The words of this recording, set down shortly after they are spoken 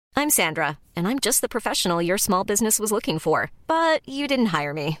I'm Sandra, and I'm just the professional your small business was looking for. But you didn't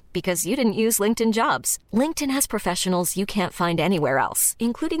hire me because you didn't use LinkedIn Jobs. LinkedIn has professionals you can't find anywhere else,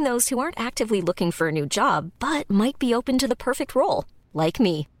 including those who aren't actively looking for a new job, but might be open to the perfect role, like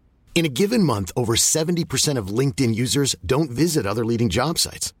me. In a given month, over 70% of LinkedIn users don't visit other leading job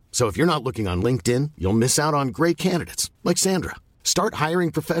sites. So if you're not looking on LinkedIn, you'll miss out on great candidates like Sandra. Start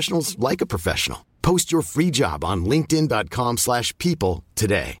hiring professionals like a professional. Post your free job on linkedin.com/people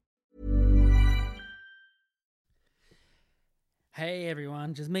today. Hey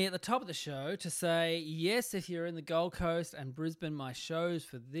everyone, just me at the top of the show to say, yes, if you're in the Gold Coast and Brisbane, my shows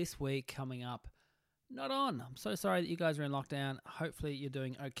for this week coming up, not on. I'm so sorry that you guys are in lockdown. Hopefully you're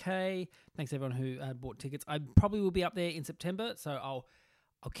doing okay. Thanks everyone who bought tickets. I probably will be up there in September, so I'll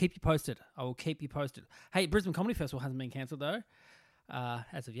keep you posted. I will keep you posted. Hey, Brisbane Comedy Festival hasn't been cancelled though,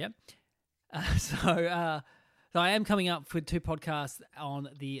 as of yet. So I am coming up with 2 podcasts on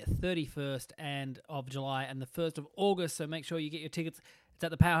the 31st of July and the 1st of August, so make sure you get your tickets. It's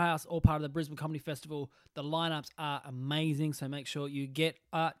at the Powerhouse, all part of the Brisbane Comedy Festival. The lineups are amazing, so make sure you get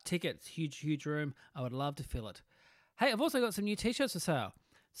tickets. Huge, huge room. I would love to fill it. Hey, I've also got some new t-shirts for sale.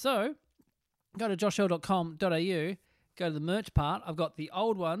 So go to joshhill.com.au. Go to the merch part. I've got the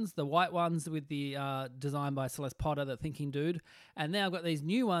old ones, the white ones with the design by Celeste Potter, the thinking dude. And now I've got these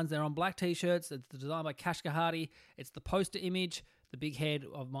new ones. They're on black t-shirts. It's the design by Kash Kahati. It's the poster image, the big head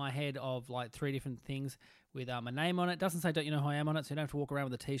of my head of like 3 different things with my name on it. It doesn't say Don't You Know Who I Am on it, so you don't have to walk around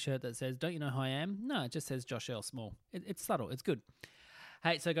with a t-shirt that says Don't You Know Who I Am. No, it just says Josh Earl Small. It's subtle. It's good.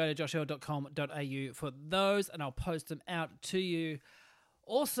 Hey, so go to joshhill.com.au for those, and I'll post them out to you.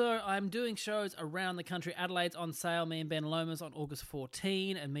 Also, I'm doing shows around the country. Adelaide's on sale. Me and Ben Lomas on August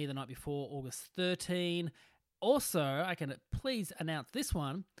 14 and me the night before, August 13. Also, I can please announce this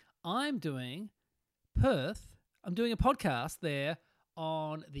one. I'm doing Perth. I'm doing a podcast there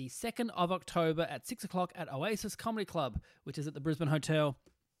on the 2nd of October at 6 o'clock at Oasis Comedy Club, which is at the Brisbane Hotel.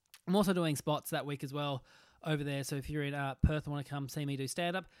 I'm also doing spots that week as well over there. So if you're in Perth and want to come see me do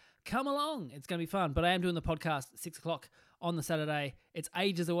stand-up, come along. It's going to be fun. But I am doing the podcast at 6 o'clock on the Saturday. It's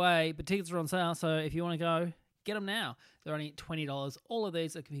ages away, but tickets are on sale, so if you want to go, get them now. They're only $20. All of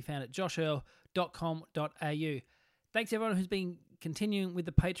these can be found at joshhill.com.au. Thanks everyone who's been continuing with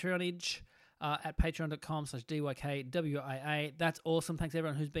the Patreonage at patreon.com/DYKWIA. That's awesome. Thanks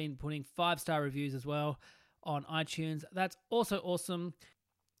everyone who's been putting 5-star reviews as well on iTunes. That's also awesome.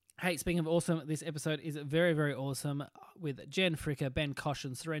 Hey, speaking of awesome, this episode is very, very awesome with Jen Fricker, Ben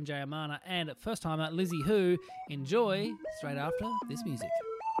Caution, Seren J. Amana, and first-timer Lizzie Hu. Enjoy straight after this music.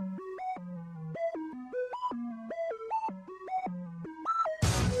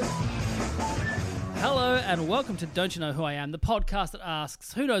 Hello and welcome to Don't You Know Who I Am, the podcast that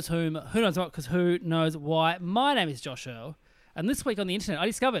asks who knows whom, who knows what, because who knows why. My name is Josh Earl, and this week on the internet I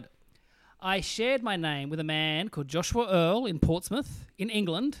discovered I shared my name with a man called Joshua Earl in Portsmouth, in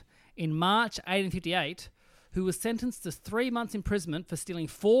England, in March 1858, who was sentenced to 3 months imprisonment for stealing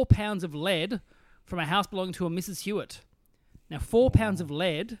 4 pounds of lead from a house belonging to a Mrs. Hewitt. Now, 4 pounds of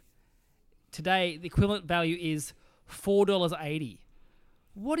lead, today the equivalent value is $4.80.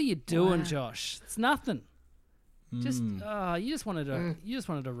 What are you doing, Josh? It's nothing. You just wanted a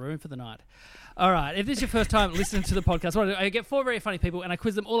room for the night. All right, if this is your first time listening to the podcast, what I get 4 very funny people and I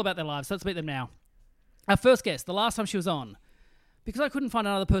quiz them all about their lives. So let's meet them now. Our first guest, the last time she was on, because I couldn't find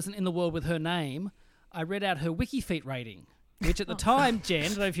another person in the world with her name, I read out her WikiFeet rating, which at the time, Jen, I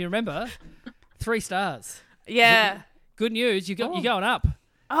don't know if you remember, 3 stars. Yeah. Good news, you're going up.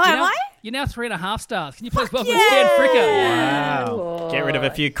 Oh, am I? You're now 3.5 stars. Can you please welcome Jen Fricker? Wow. Get rid of a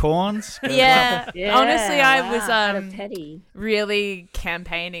few corns. Yeah. Honestly, I was Out of petty. really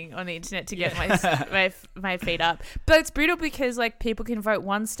campaigning on the internet to get my feet up. But it's brutal because like people can vote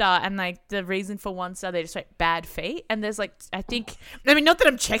 1 star and like the reason for 1 star they just write bad feet. And there's like not that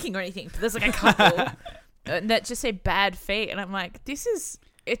I'm checking or anything, but there's like a couple that just say bad feet, and I'm like, I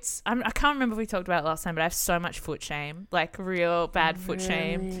can't remember if we talked about it last time, but I have so much foot shame, like real bad foot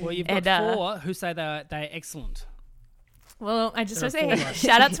shame. Well, you've got 4 who say they're excellent. Well, I just want to say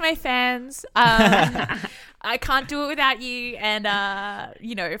shout out to my fans. I can't do it without you, and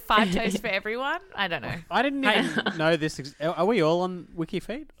 5 toes for everyone. I don't know. I didn't even know this. Are we all on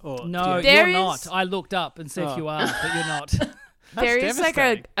WikiFeet? Or no, you're not. I looked up and see if you are, but you're not. There is like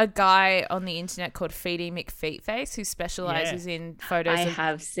a guy on the internet called Feedy McFeetface who specializes in photos. I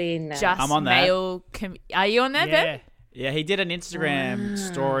have seen that. Just I'm on male. Are you on there, Ben? Yeah, he did an Instagram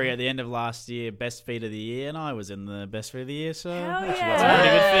story at the end of last year, best feet of the year, and I was in the best feet of the year, so Hell actually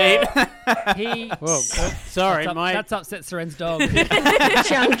yeah. got some pretty good feet. He. Well, sorry, That's upset Seren's dog.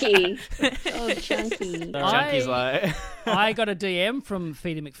 Chunky. Oh, Chunky. Chunky's like, I got a DM from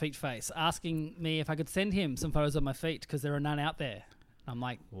Feedy McFeetface asking me if I could send him some photos of my feet because there are none out there. I'm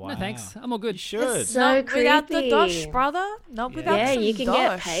like, Wow. no thanks, I'm all good. you should. So Not creepy. without the dosh, brother. Not without Yeah, some you can dosh.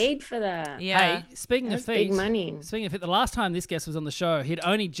 get paid for that. Yeah. Hey, speaking That's of feet, big money. Speaking of feet, the last time this guest was on the show, he'd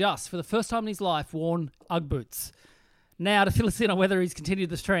only just, for the first time in his life, worn Ugg boots. Now, to fill us in on whether he's continued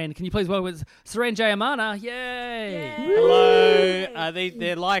this trend, can you please welcome Seren Jayamana? Yay! Hello.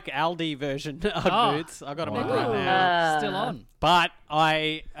 They're like Aldi version of Oh. boots. I got them Wow. on right now. Still on. But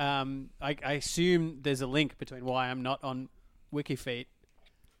I assume there's a link between why I'm not on WikiFeet,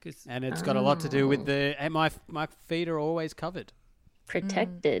 'Cause and it's got a lot to do with my feet are always covered.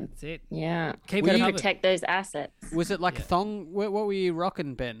 Protected. that's it. Yeah. Keep Got it to covered. protect those assets. Was it like thong? What were you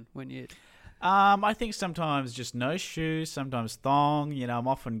rocking, Ben? When you? I think sometimes just no shoes, sometimes thong. You know, I'm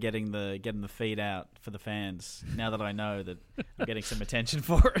often getting the feet out for the fans. Now that I know that I'm getting some attention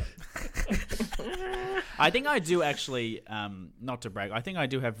for it, I think I do actually. Not to brag, I think I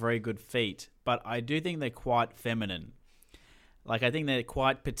do have very good feet, but I do think they're quite feminine. Like I think they're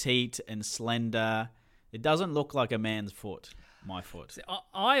quite petite and slender. It doesn't look like a man's foot. My foot.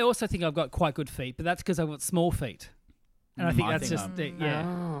 I also think I've got quite good feet, but that's because I've got small feet. And I think I that's think just, I'm- yeah.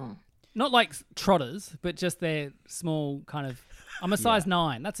 Oh. Not like trotters, but just they're small kind of. I'm a size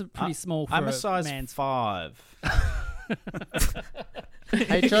 9. That's a pretty small for I'm a size man's 5.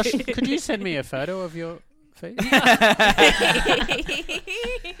 Hey Josh, could you send me a photo of your feet?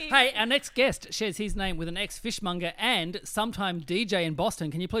 Hey, our next guest shares his name with an ex-fishmonger and sometime DJ in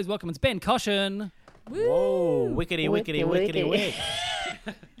Boston. Can you please welcome? It's Ben Caution. Whoa, wickety, wickety, wickety, Wickety, wick.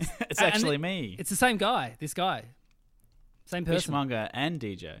 It's actually me. It's the same guy, this guy. Same person. Fishmonger and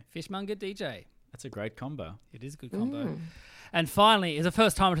DJ. Fishmonger DJ. That's a great combo. It is a good combo. And finally, is a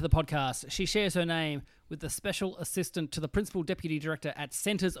first timer to the podcast. She shares her name with the special assistant to the principal deputy director at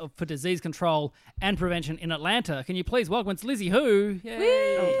Centers for Disease Control and Prevention in Atlanta. Can you please welcome? It's Lizzie Who.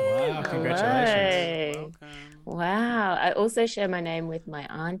 Yay. Wow, congratulations. Hello. Wow. I also share my name with my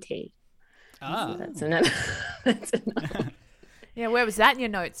auntie. Ah. That's another. That's another. Yeah, where was that in your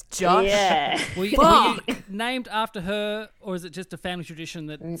notes, Josh? Yeah. Were you named after her, or is it just a family tradition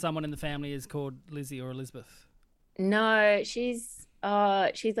that someone in the family is called Lizzie or Elizabeth? No, she's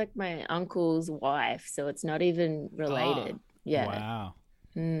like my uncle's wife, so it's not even related. Yeah. Wow.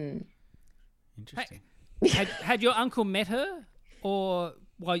 Mm. Interesting. Had your uncle met her, or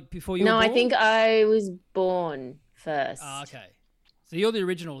before you No, were I born? think I was born first. Ah, okay. So you're the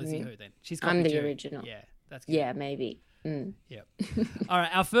original Lizzie Who then? She's I'm copied the you. original. Yeah, that's good. Yeah, maybe. Mm. Yep. All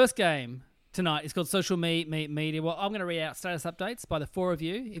right, our first game tonight is called Social Media. Well, I'm going to read out status updates by the four of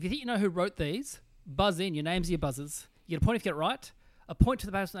you. If you think you know who wrote these, buzz in. Your names are your buzzers. You get a point if you get it right. A point to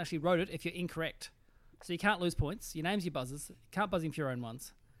the person who actually wrote it if you're incorrect. So you can't lose points. Your name's your buzzers. You can't buzz in for your own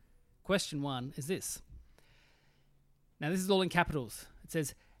ones. Question 1 is this. Now, this is all in capitals. It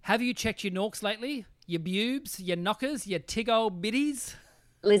says, have you checked your norks lately? Your bubes, your knockers, your tig old biddies?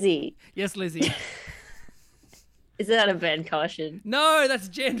 Lizzie, Yes, Lizzie. is that a Ben Caution? No, that's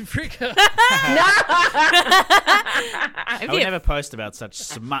Jen Fricker. I would never post about such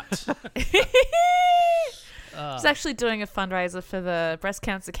smut. He's actually doing a fundraiser for the Breast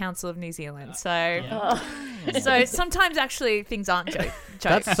Cancer Council of New Zealand. So, Oh. so sometimes actually things aren't jokes.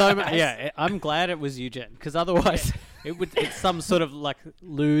 That's so much. Yeah, I'm glad it was you, Jen, because otherwise it's some sort of like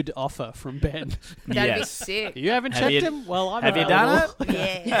lewd offer from Ben. That'd be Yes. sick. You haven't Have checked you- him? Well, I'm Have you done available.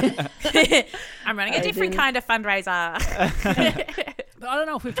 it? Yeah. I'm running a different kind of fundraiser. But I don't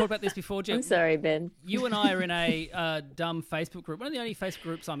know if we've talked about this before, Jen. I'm sorry, Ben. You and I are in a dumb Facebook group. One of the only Facebook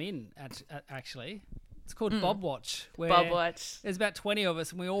groups I'm in, actually. It's called Bob Watch. Where Bob Watch. There's about 20 of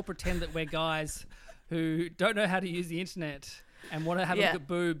us, and we all pretend that we're guys who don't know how to use the internet and want to have a Yeah. look at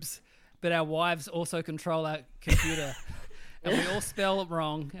boobs, but our wives also control our computer. And we all spell it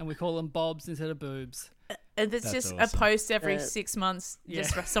wrong, and we call them bobs instead of boobs. And it's That's just awesome. a post every 6 months,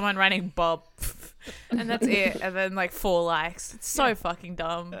 just someone writing Bob. And that's it. And then like 4 likes. It's so fucking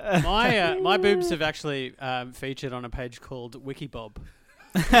dumb. My boobs have actually featured on a page called WikiBob.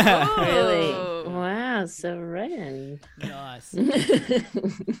 Really? Oh. Wow, Seren. Nice.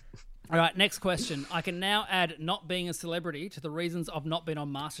 All right, next question. I can now add not being a celebrity to the reasons of not being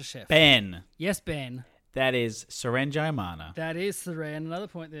on MasterChef. Ben, Yes, Ben. that is Seren Jayamana. That is Seren. Another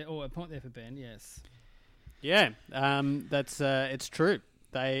point there. Oh, a point there for Ben. Yes. Yeah, that's it's true.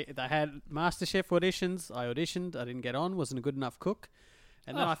 They had MasterChef auditions. I auditioned. I didn't get on. Wasn't a good enough cook.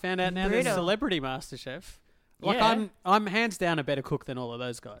 And then I found out now there's brutal. Celebrity MasterChef. Like Yeah. I'm hands down a better cook than all of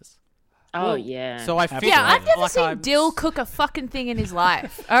those guys. Oh Well, yeah. So I feel Yeah, I've never like seen I'm Dill cook a fucking thing in his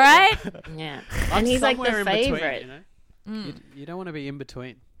life. All right. yeah. I'm And he's like somewhere the in between, favorite. you know? You don't want to be in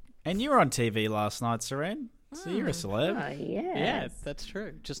between. And you were on TV last night, Seren. So you're a celeb. Oh yeah. Yeah, that's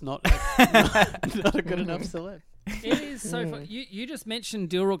true. Just not not a good enough celeb. It is so fun. You just mentioned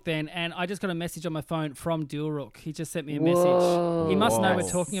Dilrook then, and I just got a message on my phone from Dilrook. He just sent me a message. He must know we're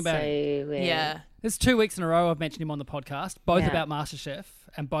talking about it. weird. Yeah. There's 2 weeks in a row I've mentioned him on the podcast, both Yeah. about MasterChef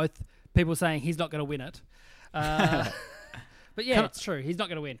and both people saying he's not going to win it. But yeah, it's true. He's not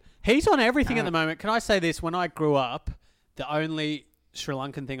going to win. He's on everything at the moment. Can I say this? When I grew up, the only Sri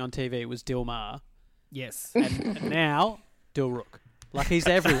Lankan thing on TV was Dilmar, Yes. and now Dilrook. Like he's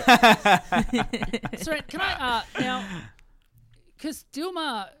everywhere. So can I now? Because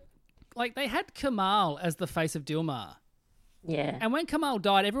Dilmar, like they had Kamal as the face of Dilmar, Yeah. and when Kamal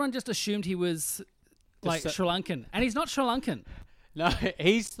died, everyone just assumed he was like Sri Lankan, and he's not Sri Lankan. No,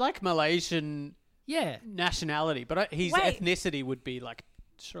 he's like Malaysian Yeah. nationality, but his Wait. ethnicity would be like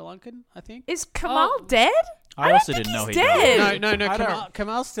Sri Lankan, I think. Is Kamal dead? I also don't didn't think know he's he dead. died. No.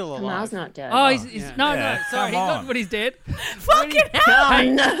 Kamal's still alive. Kamal's not dead. Oh, he's no, Yeah. no. Sorry, he's Come not. on. But he's dead. Fucking hell. Oh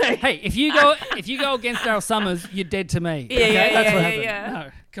no. Hey, if you go against Daryl Summers, you're dead to me. Yeah, yeah, that's yeah, what yeah, happened. yeah. No,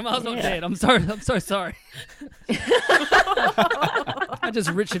 Kamal's not dead. I'm sorry. I'm so sorry. I just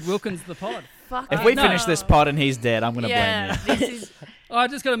Richard Wilkins the pod. Fuck. If we No. finish this pod and he's dead, I'm going to Yeah. blame you. This is. Oh, I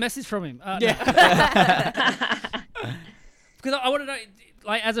just got a message from him. No. Because I want to know,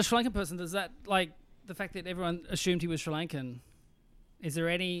 like, as a Sri Lankan person, does that, like, the fact that everyone assumed he was Sri Lankan, is there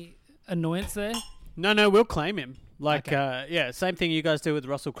any annoyance there? No, we'll claim him. Like, Okay. yeah, same thing you guys do with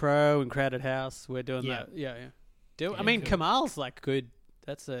Russell Crowe and Crowded House. We're doing Yeah. that. Yeah. I Yeah, mean, cool. Kamal's like good.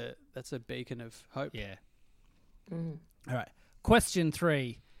 That's a beacon of hope. Yeah. All right. Question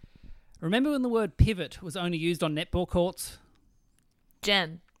 3. Remember when the word pivot was only used on netball courts?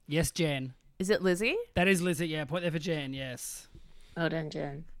 Jen. Yes, Jen. Is it Lizzie? That is Lizzie. Yeah, point there for Jen. Yes. Well done,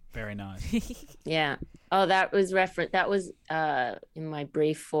 Jen. Very nice. Yeah. Oh, that was That was in my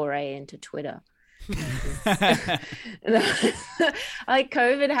brief foray into Twitter. Like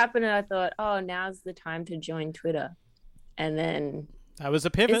COVID happened, and I thought, oh, now's the time to join Twitter. And then That was a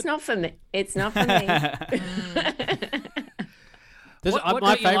pivot. it's not for me. It's not for me. What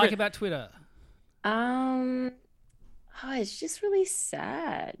my don't you like favorite. about Twitter? Oh, it's just really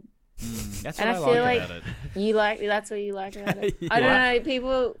sad. That's And what I I feel like like- about it. That's what you like about it. I don't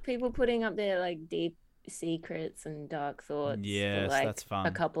know. People putting up their like deep secrets and dark thoughts. for, Yes, like, that's fun.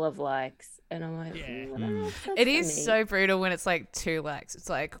 A couple of likes, and I'm like, Yeah. I don't know if that's It for is me. so brutal when it's like 2 likes. It's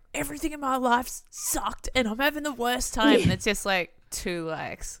like everything in my life sucked and I'm having the worst time. And it's just like 2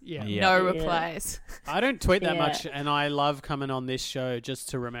 likes. Yeah. Yeah. No Yeah. replies. I don't tweet that Yeah. much, and I love coming on this show just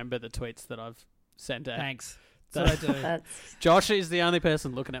to remember the tweets that I've sent out. Thanks. That's what I do. That's Josh is the only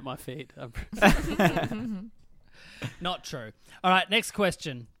person looking at my feed. Not true. All right, next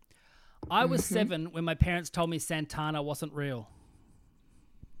question. I was 7 when my parents told me Santana wasn't real.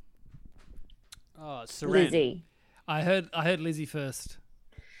 Oh, Seren. Lizzie. I heard Lizzie first.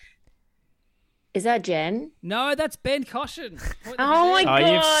 Is that Jen? No, that's Ben Caution. Point there for Oh my Jen.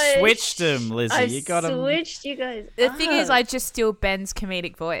 Oh, gosh. you've switched him, Lizzie. I've You got him. switched you guys. The thing is, up. I just steal Ben's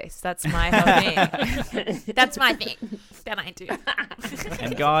comedic voice. That's my whole thing. That's my thing that I do.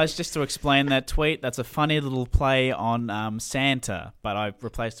 And guys, just to explain that tweet, that's a funny little play on Santa, but I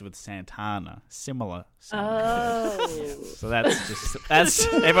replaced it with Santana. Similar. Oh. So that's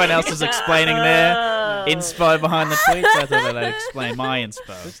everyone else is explaining their inspo behind the tweets. I thought I'd explain my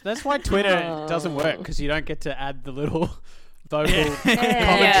inspo. That's why Twitter doesn't work, because you don't get to add the little vocal commentary.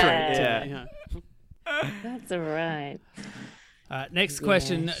 Yeah. To, you know. That's all right. Next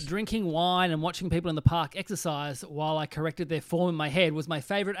question. Yes. Drinking wine and watching people in the park exercise while I corrected their form in my head was my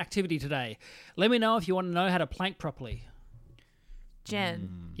favourite activity today. Let me know if you want to know how to plank properly.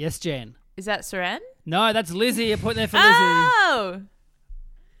 Jen. Yes, Jen. Is that Seren? No, that's Lizzie. A point there for Lizzie. Oh!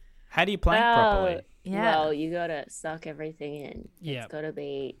 How do you plank properly? Yeah. Well, you gotta suck everything in. Yeah. It's gotta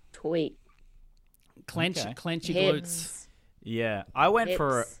be tweet. Clench Okay. your glutes. Hips. Yeah, I went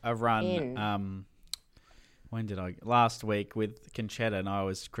for Hips a run. in. When did I? Last week with Conchetta, and I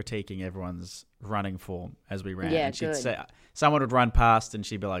was critiquing everyone's running form as we ran. Yeah, and she'd good. say someone would run past, and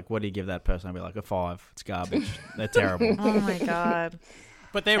she'd be like, "What do you give that person?" I'd be like, "A 5. It's garbage. They're terrible." Oh my God.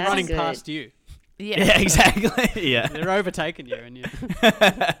 But they're That's running good. past you. Yeah. Yeah, exactly. Yeah. They're overtaking you, and you.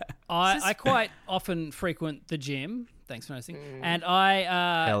 I quite often frequent the gym. Thanks for noticing. And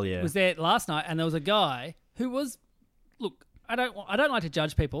I Hell yeah. was there last night, and there was a guy who was, look, I don't like to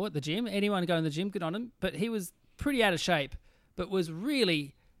judge people at the gym. Anyone going to the gym, good on him. But he was pretty out of shape, but was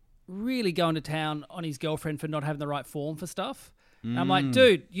really, really going to town on his girlfriend for not having the right form for stuff. And I'm like,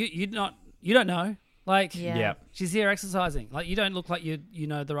 dude, you don't know. Like, Yeah. she's here exercising. Like, you don't look like you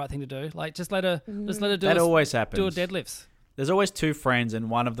know the right thing to do. Like, just let her do That always happens. do a deadlifts. There's always two friends, and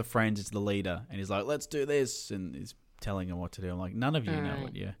one of the friends is the leader, and he's like, "Let's do this," and he's telling him what to do. I'm like, none of you know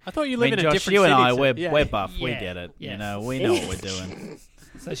what you. I thought you I live mean, in a Josh, different you and city, I, so- we're buff. We Yeah. get it. Yeah. You know, we know what we're doing.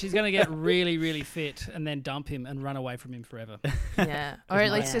 So she's going to get really, really fit and then dump him and run away from him forever. Yeah. Or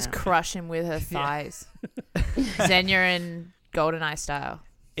at least just crush him with her thighs. Xenia and GoldenEye style.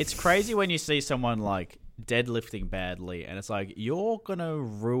 It's crazy when you see someone like deadlifting badly, and it's like you're gonna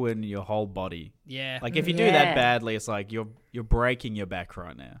ruin your whole body. Yeah. Like if you do that badly, it's like you're breaking your back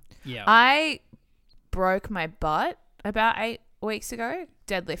right now. yeah. I broke my butt about 8 weeks ago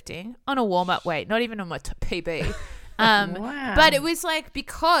deadlifting on a warm-up weight, not even on my PB. Wow. But it was like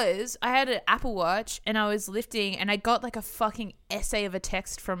because I had an Apple Watch and I was lifting and I got like a fucking essay of a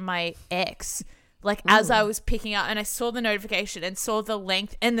text from my ex like as I was picking up, and I saw the notification and saw the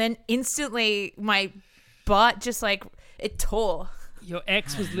length, and then instantly my butt just like it tore. Your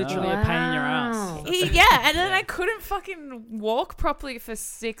ex was literally a pain in your ass. Wow. Yeah, and then I couldn't fucking walk properly for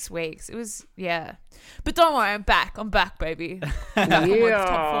 6 weeks. It was, yeah. But don't worry, I'm back. I'm back, baby. I'm back on my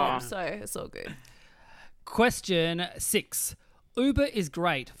top form, so it's all good. Question 6. Uber is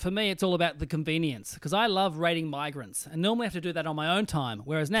great. For me, it's all about the convenience because I love rating migrants and normally have to do that on my own time,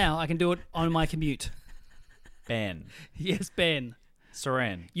 whereas now I can do it on my commute. Ben, Yes, Ben.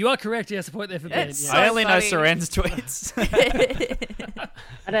 Seren. You are correct. Yes, a point there for Ben. It's Yeah. so I only know funny. Seren's tweets.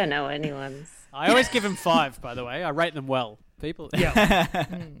 I don't know anyone's. I always give him 5, by the way. I rate them well. People. Yeah.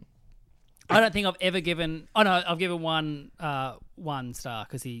 I don't think I've ever given. Oh no, I've given one star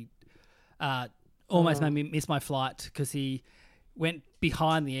because he almost made me miss my flight because he went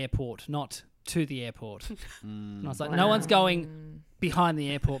behind the airport, not to the airport. And I was like, no one's going behind the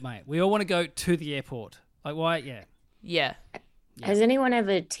airport, mate. We all want to go to the airport. Like, why? Yeah. Yeah. Has anyone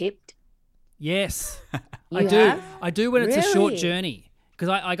ever tipped? Yes, I You do. have? I do when it's a short Really? journey because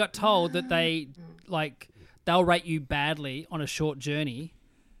I got told that they'll rate you badly on a short journey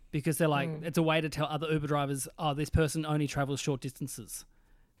because they're like it's a way to tell other Uber drivers, oh, this person only travels short distances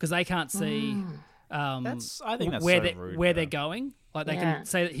because they can't see. I think that's where so they rude, where though. they're going. Like they Yeah. can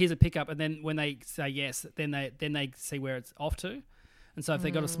say that here's a pickup, and then when they say yes, then they see where it's off to. And so if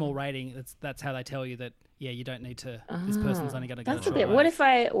they got a small rating, that's how they tell you that you don't need to. This person's only going to go. That's a a short bit.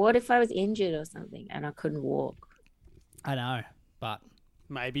 way. What if I was injured or something and I couldn't walk? I know, but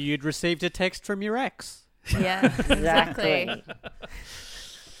Maybe you'd received a text from your ex. Yeah. Exactly.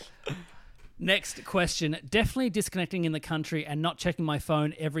 next question: definitely disconnecting in the country and not checking my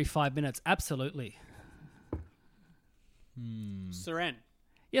phone every 5 minutes. Absolutely. Seren,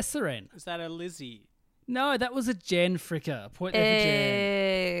 Yes, Seren. is that a Lizzie? No, that was a Jen Fricker. Point there for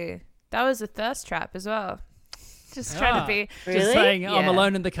Jen. That was a thirst trap as well. Just trying to be. Just Really? saying I'm Yeah.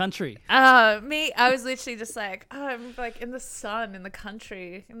 alone in the country. Me, I was literally just like, I'm like in the sun, in the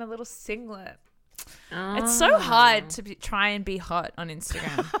country, in a little singlet. It's so hard to try and be hot on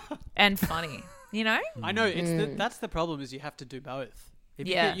Instagram and funny, you know? I know that's the problem is you have to do both. If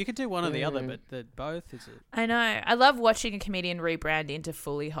Yeah. you could do one or the other, but both is it? I know. I love watching a comedian rebrand into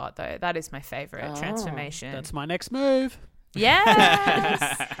fully hot, though. That is my favorite transformation. That's my next move. Yes.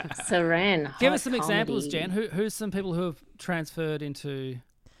 Seren. Give hot us some examples, comedy. Jen. Who's some people who have transferred into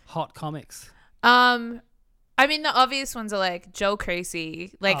hot comics? I mean, the obvious ones are like Joel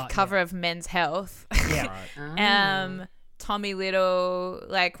Creasy, like cover of Men's Health. Yeah. Tommy Little,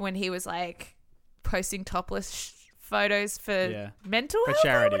 like when he was like posting topless photos for mental For health.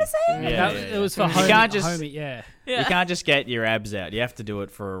 charity. I want to say. Yeah, It was for You homie, can't just- homie, yeah. You can't just get your abs out. You have to do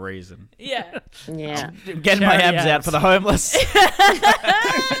it for a reason. Yeah. Yeah. Getting my Charity abs out abs. for the homeless.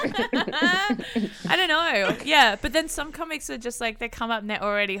 I don't know. Yeah, but then some comics are just like they come up and they're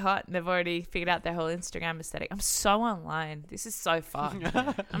already hot and they've already figured out their whole Instagram aesthetic. I'm so online. This is so fucked.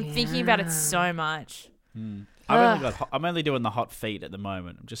 I'm thinking about it so much. I'm only doing the hot feet at the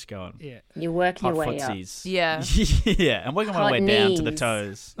moment. I'm just going Yeah. You're working hot your way up. footsies. Yeah. Yeah. I'm working my Hot way down to the knees.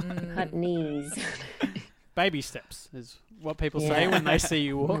 toes. Hot knees. Baby steps is what people say Yeah. when they see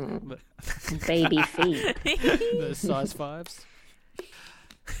you walk. But Baby feet. those size 5s.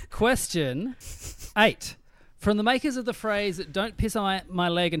 Question 8. From the makers of the phrase, don't piss on my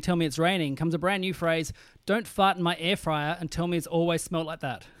leg and tell me it's raining, comes a brand new phrase, don't fart in my air fryer and tell me it's always smelled like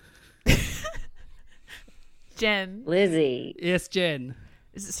that. Jen. Lizzie. Yes, Jen.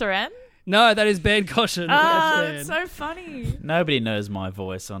 Is it Seren? No, that is Ben Caution. Oh, Yes, it's Ben. so funny. Nobody knows my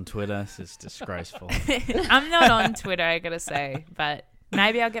voice on Twitter. This is disgraceful. I'm not on Twitter, I gotta say, but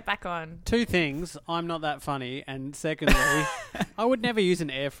Maybe I'll get back on. Two things. I'm not that funny. And secondly, I would never use an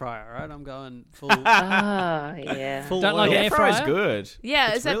air fryer, right? I'm going full... Oh, yeah. full Don't like oil. air Air fryer's fryer? good. Yeah,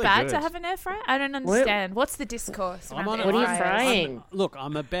 It's is it really bad good. to have an air fryer? I don't understand. What's the discourse? I'm around on air a- What are you fryers? frying? Look,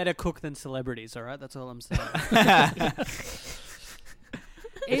 I'm a better cook than celebrities, all right? That's all I'm saying.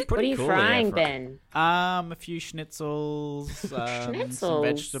 It's What are pretty you cool, the air frying, fryer. Ben? A few schnitzels, some Schnitzels?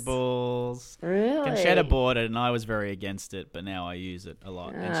 vegetables. Really? Conchetta bought it, and I was very against it, but now I use it a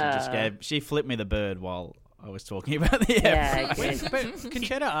lot. And she flipped me the bird while I was talking about the air Yeah, fryer. good. But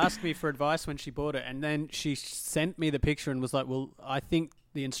Conchetta asked me for advice when she bought it, and then she sent me the picture and was like, well, I think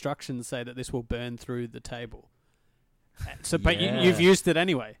the instructions say that this will burn through the table. So, but Yeah. you've used it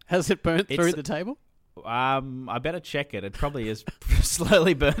anyway. Has it burnt through It's- the table? I better check it. It probably is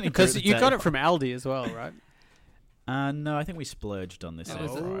slowly burning. Because through the you got table. it from Aldi as well, right? No, I think we splurged on this air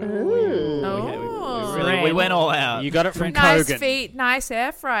was it? fryer. Ooh. We went all out. You got it from Nice Kogan. feet, nice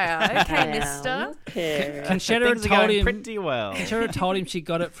air fryer. Okay, Yeah, mister. okay. Conchetta Things are told going him. pretty well. Conchetta told him she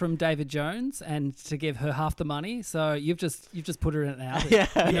got it from David Jones and to give her half the money. So you've just put her in an Aldi. Yeah.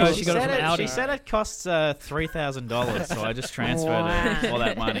 You know, Yeah, she got it from Aldi. She said it costs $3,000, so I just transferred her all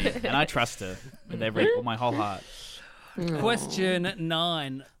that money, and I trust her with my whole heart. Question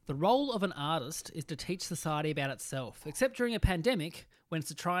 9. The role of an artist is to teach society about itself, except during a pandemic when it's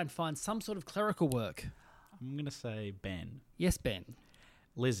to try and find some sort of clerical work. I'm gonna say Ben, Yes, Ben.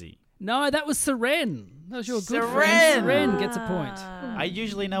 Lizzie. No, that was Seren. That was your good Seren! friend. Seren gets a point. I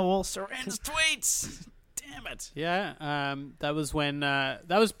usually know all Seren's tweets. Damn it. Yeah, that was when that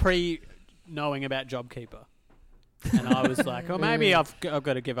was pre knowing about JobKeeper, and I was like, "Oh, maybe I've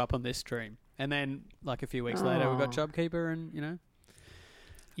got to give up on this dream." And then, like a few weeks later, we got JobKeeper, and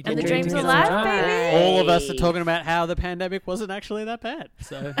You And did the dream dream's to get alive, some job. baby. all of us are talking about how the pandemic wasn't actually that bad.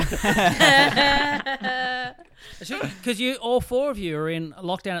 So Because you, all four of you, are in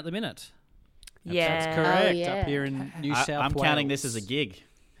lockdown at the minute. Yeah. that's correct. yeah. Up here in New South I'm Wales. counting this as a gig.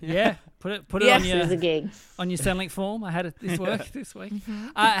 Yeah, put it Yes. on This is a your gig. Centrelink form. I had it this week. Mm-hmm.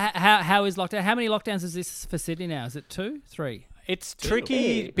 How is lockdown? How many lockdowns is this for Sydney now? Is it 2, 3? It's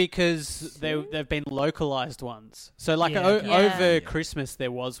tricky because they've been localized ones. So like Yeah, okay. over Yeah. Christmas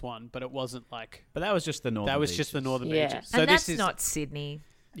there was one, but it wasn't like But that was just the northern that was just the beaches. northern Yeah. beaches. So And this that's is not Sydney.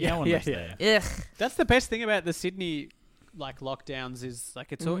 No one lives there. Ugh. that's the best thing about the Sydney like lockdowns is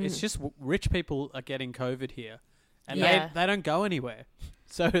like it's all, it's just rich people are getting COVID here, and Yeah. they don't go anywhere.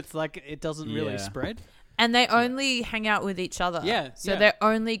 So it's like it doesn't really Yeah. spread. And they only hang out with each other. Yeah, So yeah. they're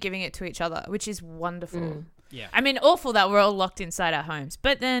only giving it to each other, which is wonderful. Yeah. I mean, awful that we're all locked inside our homes.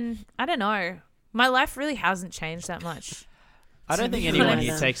 But then, I don't know. My life really hasn't changed that much. I don't think be anyone honest.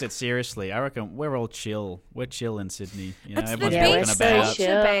 here takes it seriously. I reckon we're all chill. We're chill in Sydney. You know, It's the everyone's Yeah, we're beach walking so about.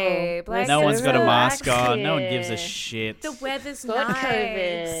 chill. babe. Like, No so one's got a mask relaxed on. No one gives a here. shit. the weather's Got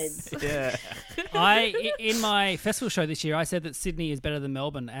nice. COVID. Yeah. In my festival show this year, I said that Sydney is better than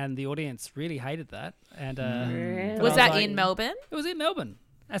Melbourne, and the audience really hated that. And Really? but Was I that like- in Melbourne? It was in Melbourne.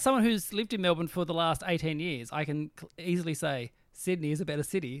 As someone who's lived in Melbourne for the last 18 years, I can easily say Sydney is a better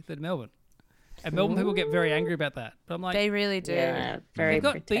city than Melbourne. And Melbourne people get very angry about that. But I'm like, They really do. Yeah, very they've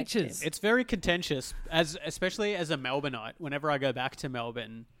got protective. beaches. It's very contentious, especially as a Melbourneite. Whenever I go back to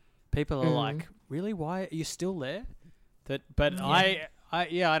Melbourne, people are like, "Really? Why are you still there?" But I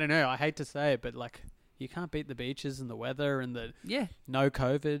don't know. I hate to say it, but like, you can't beat the beaches and the weather and the yeah. no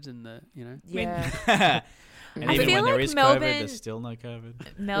COVID and the Yeah. And I even feel when there like is COVID, Melbourne- there's still no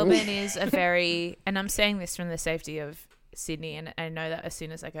COVID. Melbourne is a very, and I'm saying this from the safety of Sydney, and I know that as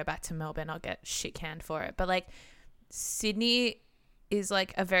soon as I go back to Melbourne, I'll get shit canned for it. But like, Sydney is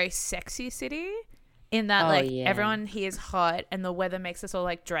like a very sexy city in that Oh, like yeah. everyone here is hot and the weather makes us all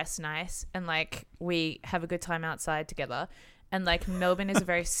like dress nice and like we have a good time outside together. And like Melbourne is a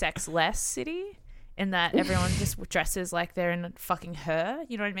very sex-less city in that everyone just dresses like they're in fucking her.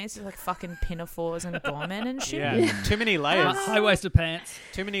 You know what I mean? It's just like fucking pinafores and gorman and shit. yeah, too many layers. High-waisted pants.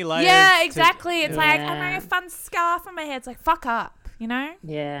 Too many layers. Yeah, to- exactly. It's like I'm Yeah. wearing a fun scarf on my head. It's like fuck up, you know.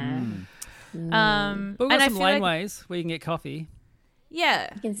 Yeah. But we've And got I some feel like- laneways where you can get coffee. Yeah,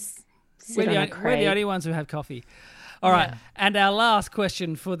 You can sit We're on the, a we're the crate. only ones who have coffee. All right. And our last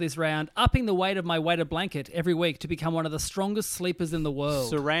question for this round, upping the weight of my weighted blanket every week to become one of the strongest sleepers in the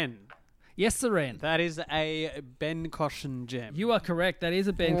world. Seren. Yes, Seren. That is a Ben Caution gem. You are correct. That is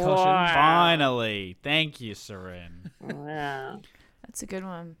a Ben Wow. Caution. Finally. Thank you, Seren. Wow. that's a good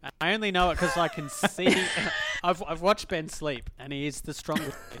one. I only know it because I can see. I've watched Ben sleep, and he is the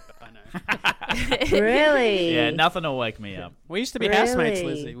strongest. I know. Really? Yeah, nothing will wake me up. We used to be housemates,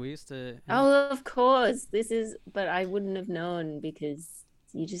 Really? Lizzie. We used to. Oh, of course. But I wouldn't have known because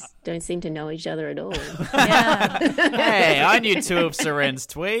You just don't seem to know each other at all. Yeah. Hey, I knew two of Seren's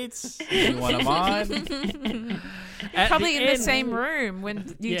tweets. One of mine. Probably in the same room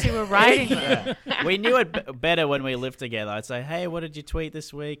when you two were writing them. Yeah. We knew it better when we lived together. I'd say, "Hey, what did you tweet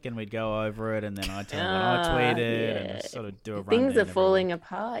this week?" And we'd go over it, and then I'd tell him what I tweeted, and sort of do a rundown. Things are every falling week.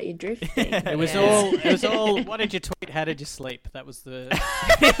 apart. You're drifting. It was all. What did you tweet? How did you sleep? That was the.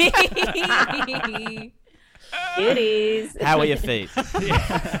 It is. How are your feet? At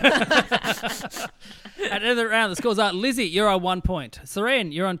the end of the round, the scores are Lizzie, you're on 1 point.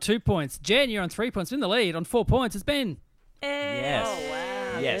 Seren, you're on 2 points. Jen, you're on 3 points. In the lead on 4 points, it's Ben. Yes. Oh,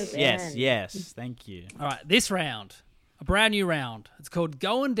 wow. Yes, Go yes, Ben. yes. Thank you. All right, this round, a brand new round. It's called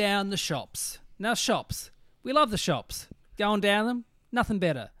Going Down the Shops. Now, shops. We love the shops. Going down them, nothing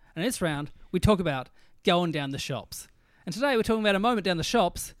better. And in this round, we talk about going down the shops. And today we're talking about a moment down the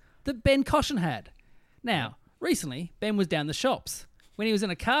shops that Ben Caution had. Now, recently, Ben was down the shops when he was in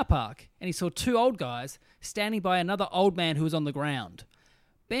a car park and he saw two old guys standing by another old man who was on the ground.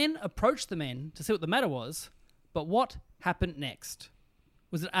 Ben approached the men to see what the matter was, but what happened next?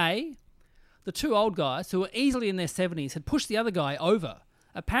 Was it A, the two old guys who were easily in their 70s had pushed the other guy over?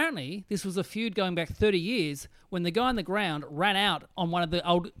 Apparently, this was a feud going back 30 years when the guy on the ground ran out on one of the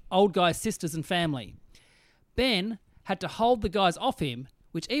old guy's sisters and family. Ben had to hold the guys off him,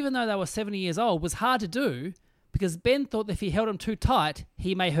 which even though they were 70 years old was hard to do because Ben thought that if he held them too tight,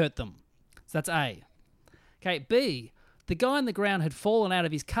 he may hurt them. So that's A. Okay, B, the guy on the ground had fallen out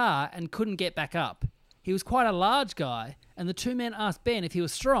of his car and couldn't get back up. He was quite a large guy, and the two men asked Ben if he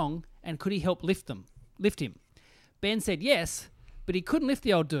was strong and could he help lift him. Ben said yes, but he couldn't lift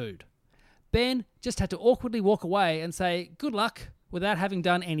the old dude. Ben just had to awkwardly walk away and say good luck without having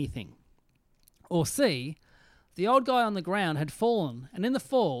done anything. Or C, the old guy on the ground had fallen, and in the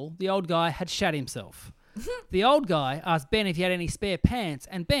fall, the old guy had shat himself. The old guy asked Ben if he had any spare pants,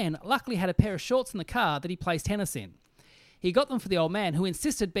 and Ben luckily had a pair of shorts in the car that he plays tennis in. He got them for the old man, who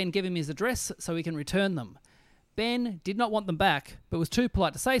insisted Ben give him his address so he can return them. Ben did not want them back, but was too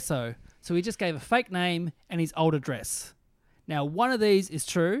polite to say so he just gave a fake name and his old address. Now, one of these is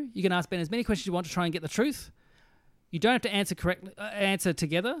true. You can ask Ben as many questions you want to try and get the truth. You don't have to answer answer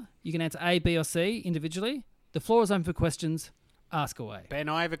together. You can answer A, B, or C individually. The floor is open for questions. Ask away. Ben,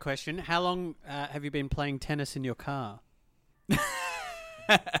 I have a question. How long have you been playing tennis in your car?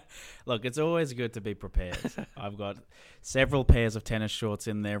 Look, it's always good to be prepared. I've got several pairs of tennis shorts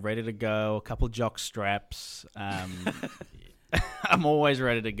in there ready to go, a couple jock straps. I'm always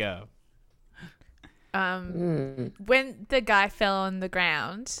ready to go. When the guy fell on the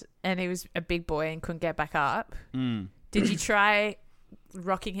ground and he was a big boy and couldn't get back up, did you try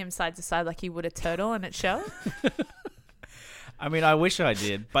rocking him side to side like you would a turtle in its shell? I mean, I wish I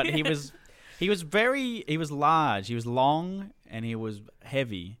did, but he was large, he was long, and he was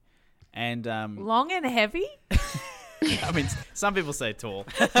heavy, and long and heavy. I mean, some people say tall,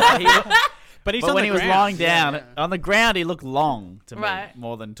 But he's but on when the he was ground. lying down Yeah. on the ground, he looked long to me, Right.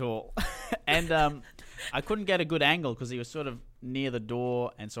 more than tall, and I couldn't get a good angle because he was sort of near the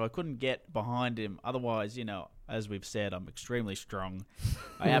door, and so I couldn't get behind him. Otherwise, as we've said, I'm extremely strong.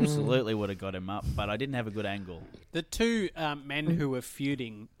 I absolutely would have got him up, but I didn't have a good angle. The two men who were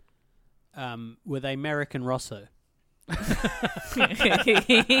feuding, were they Merrick and Rosso? And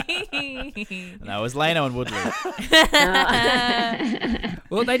that was Leno and Woodley.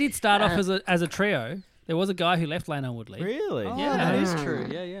 Well, they did start off as a trio. There was a guy who left Lano Woodley. Really? Yeah, that is true.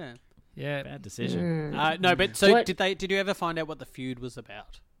 Yeah, yeah. Yeah. Bad decision. No, but so What- did you ever find out what the feud was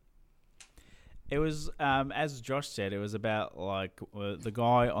about? It was, as Josh said, it was about like the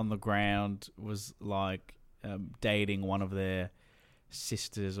guy on the ground was like dating one of their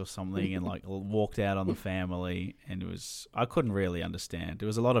sisters or something, and like walked out on the family, and I couldn't really understand. There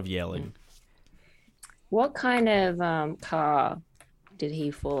was a lot of yelling. What kind of car did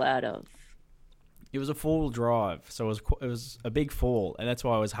he fall out of? It was a 4-wheel drive, so it was a big fall, and that's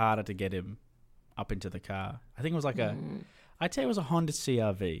why it was harder to get him up into the car. I think it was like I'd say it was a Honda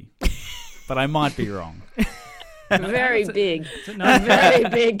CRV, but I might be wrong. Very big. A very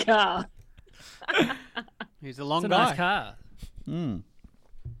big car. He's a long It's a guy. nice car.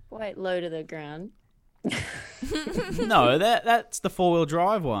 Quite low to the ground. No, that's the 4-wheel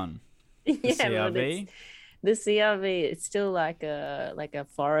drive one. The Yeah, but CRV. the CRV, it's still like a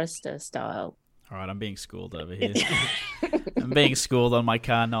Forester style. All right, I'm being schooled over here. I'm being schooled on my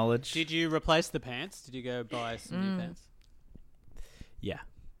car knowledge. Did you replace the pants? Did you go buy some new pants? Yeah,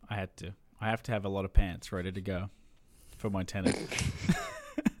 I had to. I have to have a lot of pants ready to go for my tennis.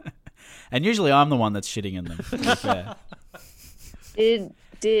 And usually I'm the one that's shitting in them, to be fair.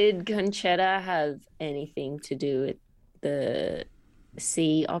 Did Conchetta have anything to do with the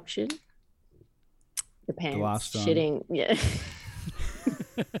C option. The pants last one. shitting. Yeah.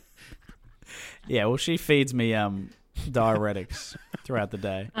 Yeah, well, she feeds me diuretics throughout the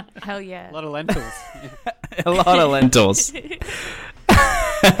day. Hell yeah. A lot of lentils. A lot of lentils.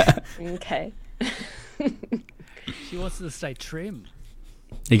 Okay. She wants to stay trim.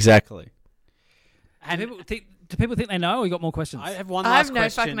 Exactly. Do people think they know? Or you got more questions? I have one I last have no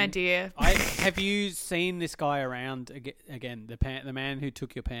question. fucking idea. Have you seen this guy around again? The man who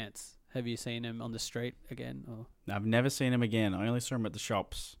took your pants. Have you seen him on the street again? Or I've never seen him again. I only saw him at the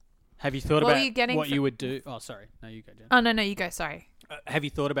shops. have you thought What were about you getting what for- you would do? Oh, sorry. No, you go, Jen. Oh, no, you go. Sorry. Have you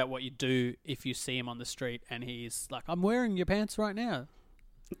thought about what you'd do if you see him on the street and he's like, "I'm wearing your pants right now"?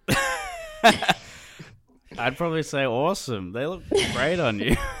 I'd probably say awesome. They look great on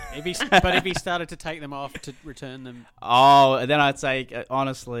you. If he started to take them off to return them, Oh, and then I'd say,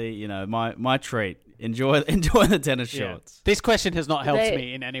 honestly, my treat. Enjoy the tennis shorts. This question has not helped They-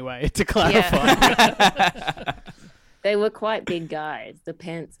 me in any way to clarify. They were quite big guys. The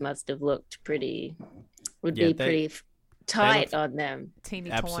pants must have looked pretty. Would Yeah, be they- pretty tight look- on them. Teeny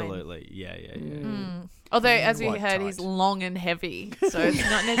twine. Absolutely. Yeah. Although, as we Quite heard, he's tight. long and heavy. So it's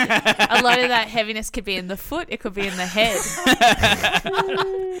not necessarily... A lot of that heaviness could be in the foot. It could be in the head.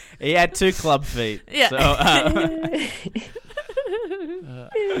 He had 2 club feet. Yeah. So,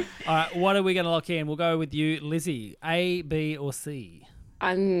 All right, what are we going to lock in? We'll go with you, Lizzie. A, B, or C?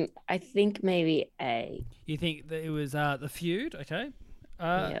 I think maybe A. You think that it was the feud? Okay.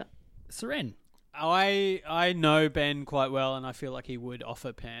 Yeah. Seren. I know Ben quite well, and I feel like he would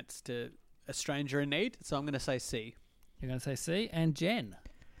offer pants to a stranger in need. So I'm going to say C. You're going to say C. And Jen.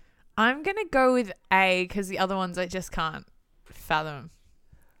 I'm going to go with A because the other ones I just can't fathom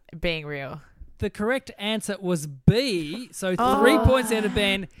being real. The correct answer was B. So 3 points out of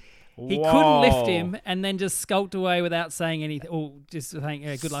Ben. He couldn't lift him and then just skulked away without saying anything. Or just saying,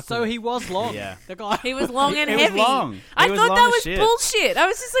 yeah, good luck So with it. he was long. Yeah. The guy. He was long and He was heavy. long. He I was thought long that as was shit. bullshit. I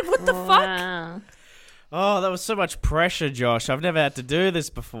was just like, what the fuck? Wow. oh, that was so much pressure, Josh. I've never had to do this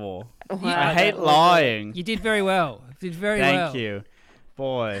before. Wow, I hate that was- lying. You did very well. You did very well. Thank you.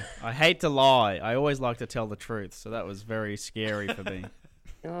 Boy, I hate to lie. I always like to tell the truth, so that was very scary for me.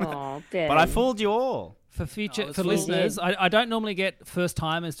 Oh, Ben. But I fooled you all. For future, it's for full. listeners, I don't normally get first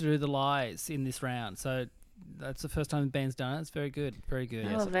timers to do the lies in this round, so that's the first time Ben's done it. It's very good, very good.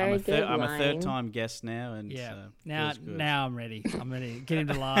 Oh, very good. I'm a lying. third-time guest now, and Yeah. Now, feels good. now I'm ready. I'm ready. Get him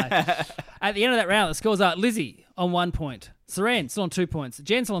to lie. At the end of that round, the scores are Lizzie on 1 point, Seren still on 2 points,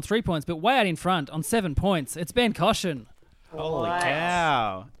 Jen still on 3 points, but way out in front on 7 points. It's Ben Caution. Holy Wow.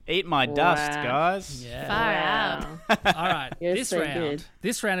 cow! Eat my dust, Wow. guys. Yeah. Far out. All right. You're this so round. good.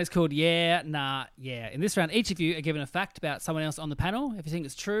 This round is called Yeah, Nah, Yeah. In this round, each of you are given a fact about someone else on the panel. If you think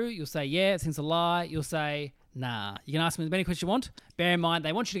it's true, you'll say yeah. If you think it's a lie, you'll say nah. You can ask them as many questions you want. Bear in mind,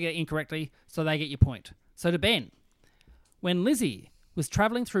 they want you to get it incorrectly, so they get your point. So to Ben, when Lizzie was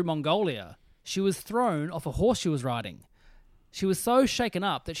traveling through Mongolia, she was thrown off a horse she was riding. She was so shaken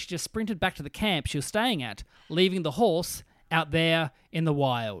up that she just sprinted back to the camp she was staying at, leaving the horse out there in the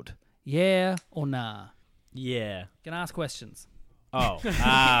wild. Yeah or nah? Yeah. Can ask questions. Oh.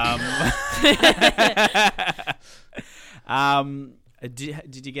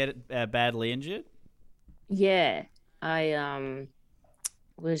 Did you get badly injured? Yeah, I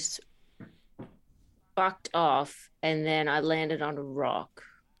was fucked off, and then I landed on a rock.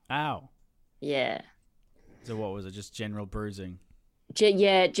 Ow. Yeah, So what was it? Just general bruising.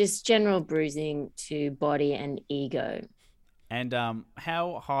 just general bruising to body and ego. And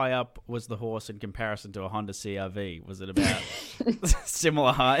how high up was the horse in comparison to a Honda CR-V? Was it about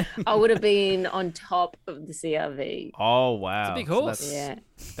similar height? I would have been on top of the CRV. Oh wow, It's a big So horse. that's, Yeah,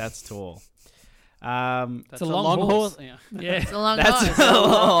 that's tall. It's a long horse. Yeah. Yeah. It's a long That's horse. a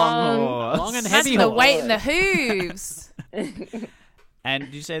long horse. Long and That's heavy the horse. weight in the hooves. And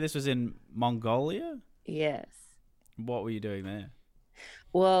did you say this was in Mongolia? yes. What were you doing there?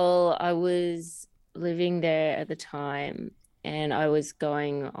 Well, I was living there at the time, and I was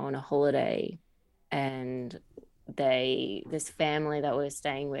going on a holiday, and this family that we were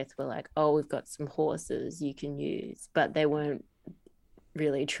staying with were like, "Oh, we've got some horses you can use," but they weren't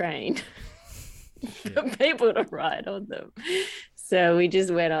really trained for people to ride on them. So we just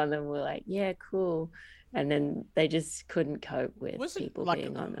went on them. We're like, "Yeah, cool," and then they just couldn't cope with Was it people like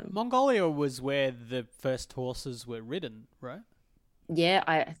being on them. Mongolia was where the first horses were ridden, right? Yeah,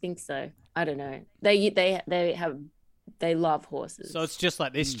 I think so. I don't know. They love horses. So it's just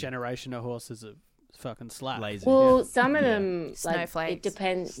like this generation of horses are fucking slack. Lazy. Well, some of Yeah. them, like, Snowflakes. it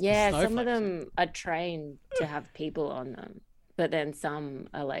depends. Yeah, some of Snowflakes, them are trained to have people on them, but then some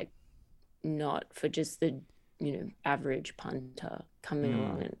are like not for just the, average punter. coming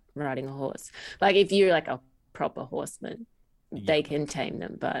along and riding a horse. Like if you're like a proper horseman, they can tame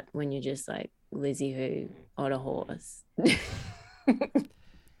them. But when you're just like Lizzie who on a horse.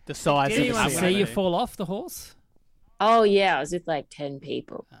 The size Did of anyone the see city. you fall off the horse? Oh yeah, I was with like 10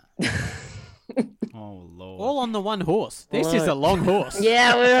 people. Oh Lord. All on the one horse. This is Lord. a long horse.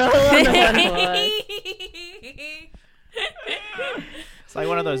 Yeah, we were all on the one horse. It's like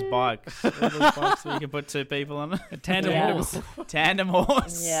one of those bikes. One of those bikes where you can put 2 people on it. A tandem Yeah. horse. Tandem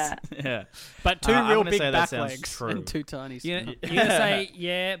horse. Yeah. Yeah. But 2 I'm real gonna big say that back sounds legs true. and 2 tiny. You're going to say,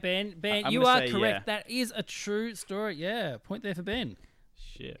 yeah, Ben. Ben, I'm you gonna are say correct. yeah. That is a true story. Yeah, point there for Ben.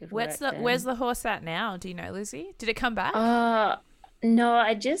 Shit. Where's the horse at now? Do you know, Lizzie? Did it come back? No,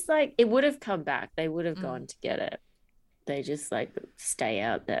 I just like it would have come back. They would have gone to get it. They just like stay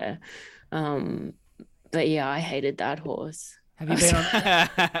out there. But yeah, I hated that horse.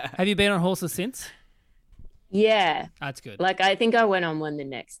 Have you been on horses since? Yeah. That's good. Like I think I went on one the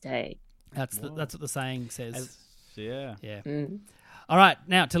next day. That's what the saying says. Yeah. Yeah. Mm. All right,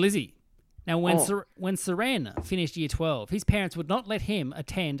 now to Lizzie. Now, when Oh. when Seren finished year 12, his parents would not let him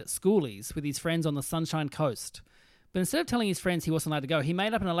attend schoolies with his friends on the Sunshine Coast. But instead of telling his friends he wasn't allowed to go, he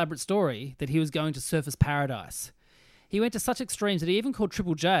made up an elaborate story that he was going to Surfers Paradise. He went to such extremes that he even called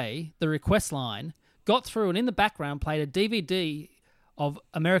Triple J, the request line, got through and in the background played a DVD of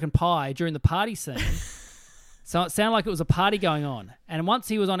American Pie during the party scene. So it sounded like it was a party going on. And once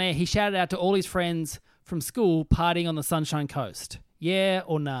he was on air, he shouted out to all his friends from school partying on the Sunshine Coast. Yeah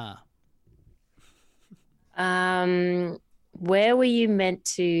or nah? Where were you meant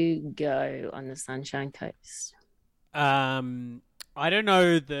to go on the Sunshine Coast? I don't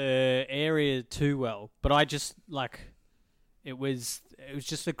know the area too well, but I just it was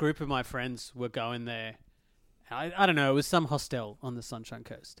just a group of my friends were going there. I don't know, it was some hostel on the Sunshine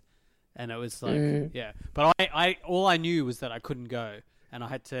Coast, and it was like yeah. But I all I knew was that I couldn't go, and I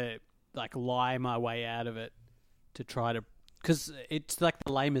had to like lie my way out of it to try to, because it's like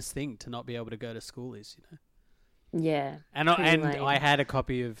the lamest thing to not be able to go to schoolies, you know. Yeah. And pretty lame. I had a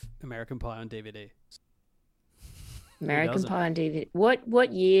copy of American Pie on DVD. American doesn't? Pie and DVD.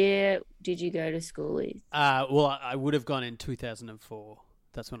 What year did you go to schoolies? Well, I would have gone in 2004.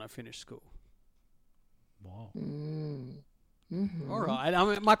 That's when I finished school. Wow. Mm-hmm. All right. I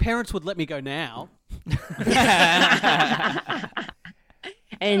mean, my parents would let me go now.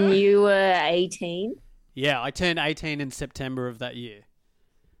 And you were 18? Yeah, I turned 18 in September of that year.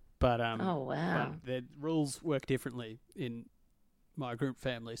 But Oh, wow. but the rules work differently in migrant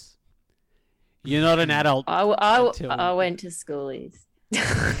families. You're not an adult. until- I went to schoolies.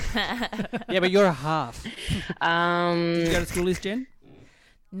 Yeah, but you're a half. Did you go to schoolies, Jen?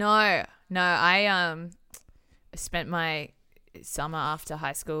 No. I spent my summer after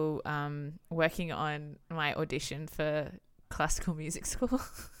high school working on my audition for classical music school.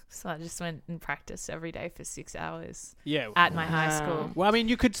 So I just went and practiced every day for 6 hours Yeah. at my high school. Well, I mean,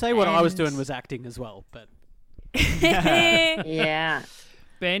 you could say what I was And- doing was acting as well, but Yeah.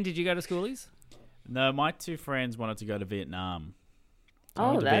 Ben, did you go to schoolies? No, my 2 friends wanted to go to Vietnam. I Oh,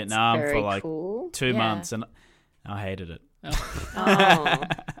 went to that's Vietnam very for like cool. 2 Yeah. months, and I hated it. Oh.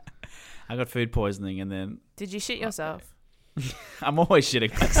 I got food poisoning, and then Did you shit yourself? I'm always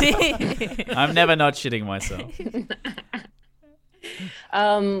shitting myself. I'm never not shitting myself.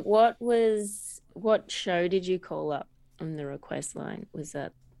 What show did you call up on the request line? Was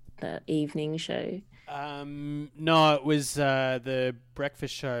that the evening show? no, it was the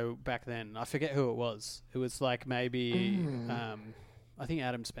breakfast show back then. I forget who it was. It was like maybe I think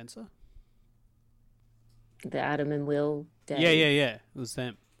Adam Spencer. The Adam and Will day? Yeah. It was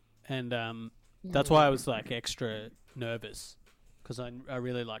them, and that's why I was like extra nervous, because I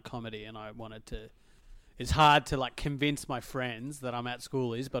really like comedy, and I wanted to. It's hard to like convince my friends that I'm at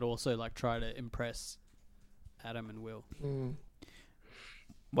schoolies, but also like try to impress Adam and Will.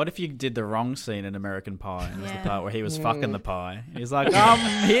 What if you did the wrong scene in American Pie? And it was the Yeah. part where he was fucking the pie. He's like,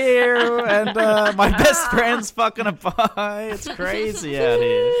 I'm here, and my best friend's fucking a pie. It's crazy out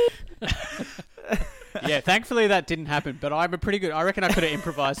here. Yeah, thankfully that didn't happen, but I'm a pretty good. I reckon I could have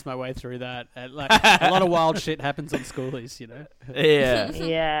improvised my way through that. Like a lot of wild shit happens on schoolies, you know. Yeah.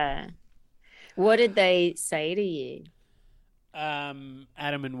 Yeah. What did they say to you? Adam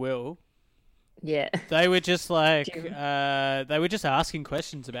and Will, Yeah. they were just like, Do you- they were just asking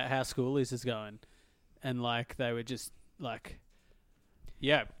questions about how schoolies is going, and like they were just like,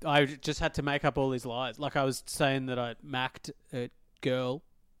 yeah, I just had to make up all these lies. Like I was saying that I macked a girl.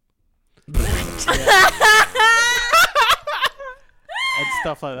 And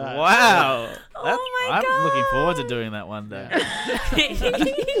stuff like that. Wow. Oh I'm looking forward to doing that one day. Because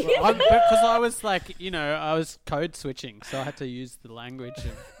I was like, I was code switching, so I had to use the language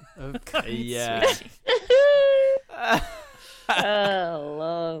of Yeah. Oh,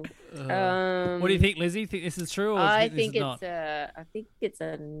 Lord. What do you think, Lizzie? Think this is true, or I this think is not? I think it's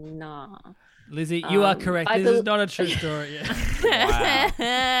a nah. Lizzie, you are correct. I This is bel- not a true story. Yeah.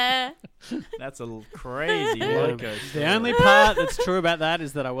 Wow. That's a crazy loco. The only part that's true about that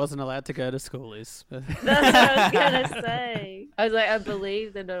is that I wasn't allowed to go to schoolies. That's what I was gonna say. I was like, I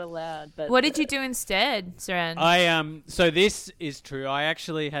believe they're not allowed. But What did you do instead, Saran? So this is true. I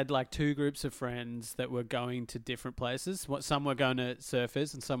actually had like two groups of friends that were going to different places. Some were going to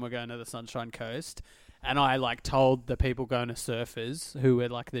Surfers and some were going to the Sunshine Coast. And I like told the people going to Surfers, who were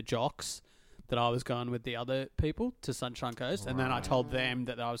like the jocks, that I was going with the other people to Sunshine Coast, and then I told them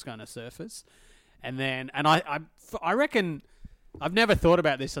that I was going to Surfers, and I reckon I've never thought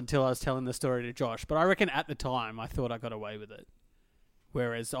about this until I was telling the story to Josh, but I reckon at the time I thought I got away with it,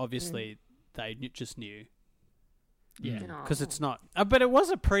 whereas obviously they just knew, because it's not. But it was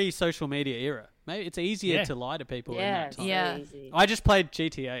a pre-social media era. Maybe it's easier to lie to people. Yeah, in that time. Yeah. easy. I just played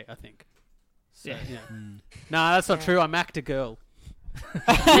GTA, I think. So, Yeah. No, that's not true. I macked a girl.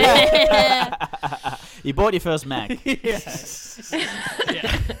 You bought your first Mac.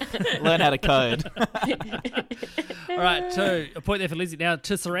 Learn how to code. All right, so a point there for Lizzie. Now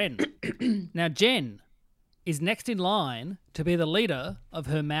to Seren. Now Jen is next in line to be the leader of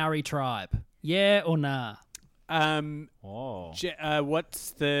her Maori tribe. Yeah or nah? Oh.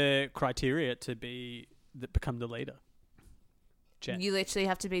 What's the criteria to become the leader? Jen. You literally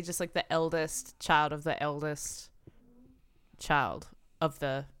have to be just like the eldest child of the eldest child of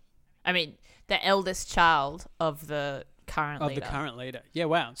the... I mean, the eldest child of the current leader. Of the current leader. Yeah,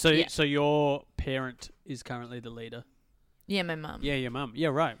 wow. So Yeah. so your parent is currently the leader. Yeah, my mum. Yeah, your mum. Yeah,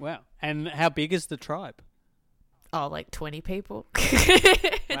 right. Wow. And how big is the tribe? Oh, like 20 people.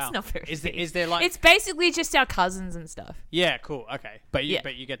 It's Wow. not very Is big. there like... It's basically just our cousins and stuff. Yeah, cool. Okay. But you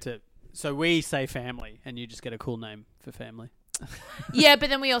Yeah. get to... So we say family, and you just get a cool name for family. Yeah, but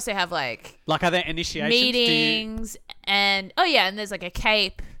then we also have like Like, are there initiations? meetings and... Oh, yeah, and there's like a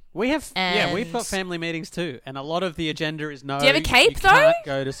cape. We've got And- family meetings too, and a lot of the agenda is no. Do you have a cape, you though? Can't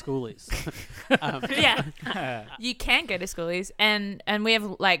go to schoolies. Yeah. You can go to schoolies and we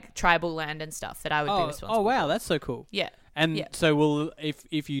have like tribal land and stuff that I would be responsible oh wow, that's so cool. Yeah. And Yeah. so,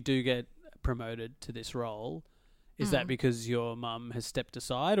 if you do get promoted to this role, is Mm. that because your mum has stepped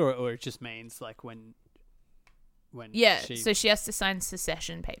aside, or it just means like when Yeah, she... so she has to sign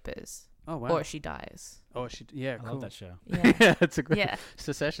secession papers Oh wow. or she dies. Oh, she... Yeah, I cool. love that show. Yeah. Yeah, it's a great... Yeah.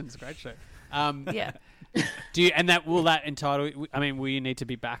 Secession's a great show. Yeah. Do you... And will that entitle... I mean, will you need to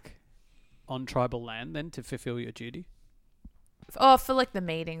be back on tribal land then to fulfill your duty? Oh, for like the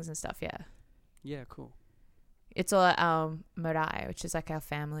meetings and stuff, yeah. Yeah, cool. It's all at marae, which is like our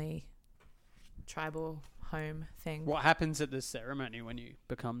family tribal home thing. What happens at this ceremony when you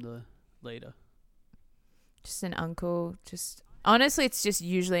become the leader? Just an uncle. Just honestly, it's just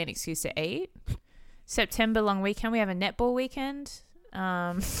usually an excuse to eat. September long weekend, we have a netball weekend,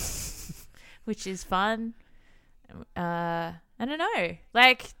 which is fun. I don't know,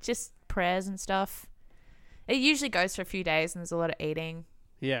 like just prayers and stuff. It usually goes for a few days, and there's a lot of eating.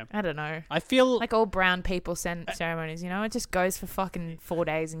 Yeah. I don't know. I feel... Like all brown people send ceremonies, you know? It just goes for fucking 4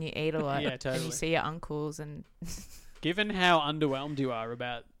 days and you eat a lot. Yeah, And totally. you see your uncles and... Given how underwhelmed you are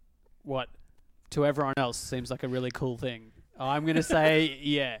about what to everyone else seems like a really cool thing, I'm going to say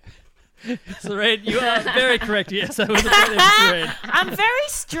yeah. Seren, you are very correct. Yes, I was a point there for Seren. I'm very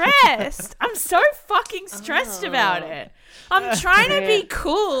stressed. I'm so fucking stressed about it. I'm trying to be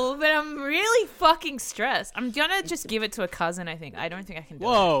cool, but I'm really fucking stressed. I'm going to just give it to a cousin, I think. I don't think I can do it.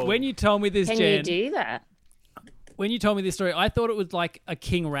 Whoa. When you told me this, Can Jen, you do that? when you told me this story, I thought it was like a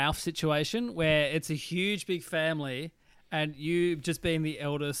King Ralph situation where it's a huge, big family, and you just being the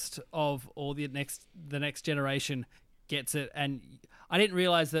eldest of all the next generation gets it. And I didn't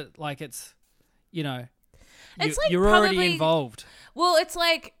realize that, like, it's, you know, It's like you're already probably- involved. Well, it's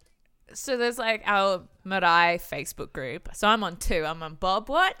like, so there's like our Marae Facebook group. So I'm on 2. I'm on Bob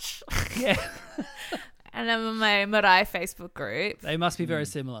Watch. Yeah, And I'm on my Marae Facebook group. they must be very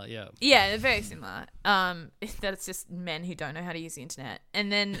similar. Yeah. Yeah, they're very similar. That's just men who don't know how to use the internet.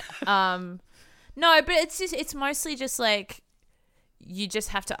 And then, no, but it's mostly just like, you just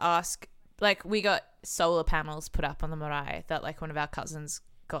have to ask, like we got solar panels put up on the marae that like one of our cousins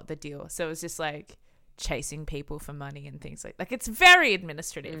got the deal. So it was just like chasing people for money and things like it's very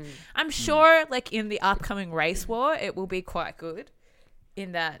administrative. I'm sure like in the upcoming race war, it will be quite good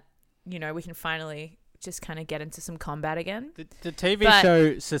in that, you know, we can finally just kind of get into some combat again. The TV But-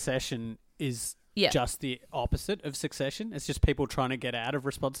 show Secession is Yeah. just the opposite of Succession. It's just people trying to get out of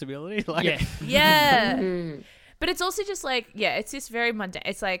responsibility. Like, Yeah. Yeah. Mm. But it's also just like, yeah, it's just very mundane.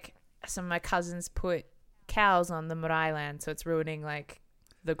 It's like some of my cousins put cows on the Moray land, so it's ruining like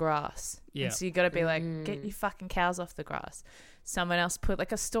the grass. Yeah. And so you got to be like, get your fucking cows off the grass. Someone else put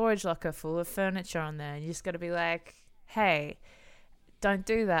like a storage locker full of furniture on there, and you just got to be like, hey, don't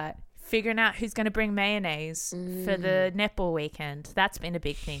do that. Figuring out who's going to bring mayonnaise for the netball weekend. That's been a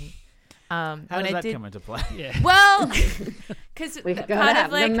big thing. How does that come into play? Yeah. Well, because We've got part to of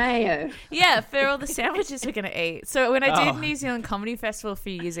have like the mayo. yeah, for all the sandwiches we're going to eat. So when I did Oh. New Zealand Comedy Festival a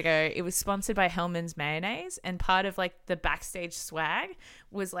few years ago, it was sponsored by Hellman's Mayonnaise, and part of like the backstage swag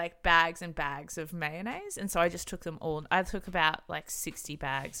was like bags and bags of mayonnaise. And so I just took them all. I took about like 60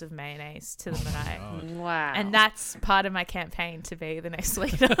 bags of mayonnaise to the Moray. Wow. And that's part of my campaign to be the next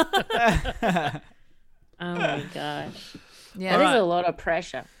leader. Oh my gosh. Yeah. That is a lot of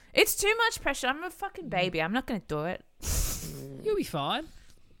pressure. It's too much pressure. I'm a fucking baby. I'm not going to do it. You'll be fine.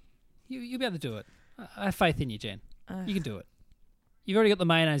 You'll be able to do it. I have faith in you, Jen. You can do it. You've already got the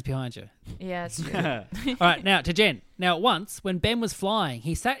mayonnaise behind you. Yeah, it's true. All right, now to Jen. Now, once when Ben was flying,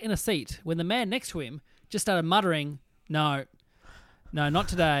 he sat in a seat when the man next to him just started muttering, no, not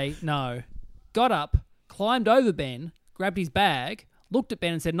today, no. Got up, climbed over Ben, grabbed his bag, looked at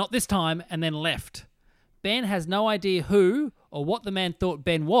Ben and said, not this time, and then left. Ben has no idea who or what the man thought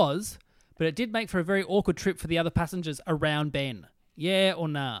Ben was, but it did make for a very awkward trip for the other passengers around Ben. Yeah or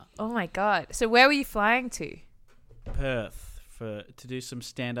nah? Oh my God. So where were you flying to? Perth to do some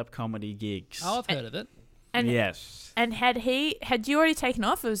stand-up comedy gigs. Oh, I've heard of it. And Yes. And had you already taken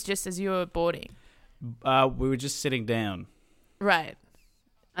off? Or it was just as you were boarding? We were just sitting down. Right.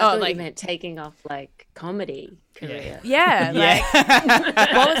 I thought like you meant taking off like comedy career. yeah,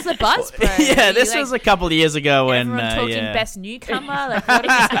 like what was the buzz, bro? Yeah, this was a couple of years ago when everyone talking yeah. best newcomer. Like what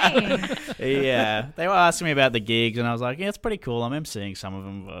are you saying? Yeah, they were asking me about the gigs, and I was like, "Yeah, it's pretty cool. I'm emceeing some of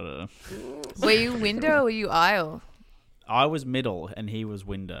them." But Were you window or were you aisle? I was middle, and he was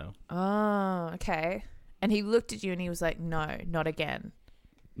window. Oh, okay. And he looked at you and he was like, "No, not again."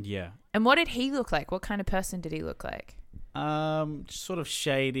 Yeah. And what did he look like? What kind of person did he look like? Sort of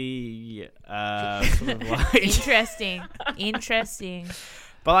shady, sort of like, Interesting.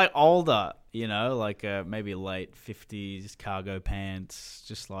 but like older, like maybe late 50s, cargo pants,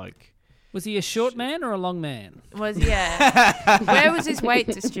 just like. Was he a short man or a long man? Where was his weight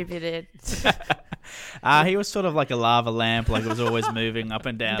distributed? He was sort of like a lava lamp, like it was always moving up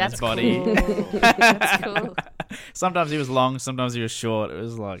and down That's his body. cool. That's cool. Sometimes he was long, sometimes he was short. It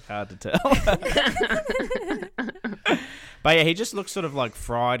was like hard to tell. But yeah, he just looked sort of like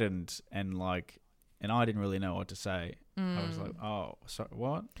frightened and I didn't really know what to say. I was like, "Oh, sorry,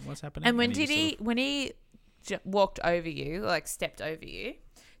 what? What's happening?" And when he he walked over you, like stepped over you,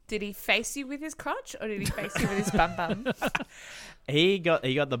 did he face you with his crotch or did he face you with his bum? He got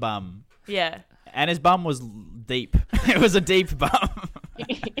the bum, Yeah. and his bum was deep. It was a deep bum.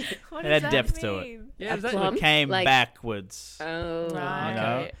 What It does had that depth to it. mean? Yeah, A plum? It came Like- backwards, Oh. Right. You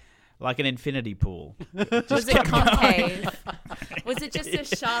know? like an infinity pool. Was it concave? Was it just a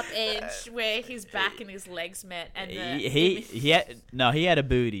sharp edge where his back and his legs met? And He had a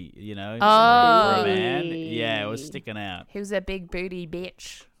booty, Oh. for a man. Yeah, it was sticking out. he was a big booty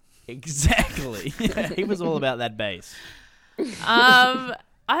bitch. Exactly. He was all about that bass. I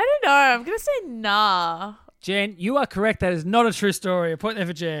don't know. I'm gonna say nah. Jen, you are correct. That is not a true story. A point there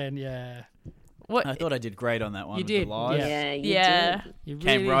for Jen. Yeah. What? I thought I did great on that one. You with did, the live. yeah. Yeah, you Yeah. did. You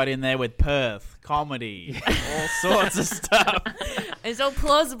Came right in there with Perth, comedy, all sorts of stuff. It's all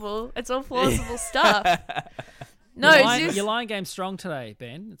plausible. It's all plausible stuff. No, your it's line, just your line game's strong today,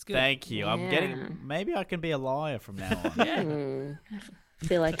 Ben. It's good. Thank you. I'm Yeah. getting. Maybe I can be a liar from now on. Mm. I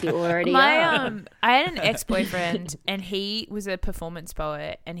feel like you already my are. I had an ex-boyfriend and he was a performance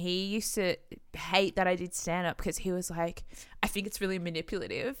poet and he used to hate that I did stand up because he was like, I think it's really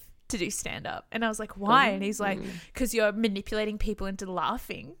manipulative to do stand up. And I was like, why? And he's like, because you're manipulating people into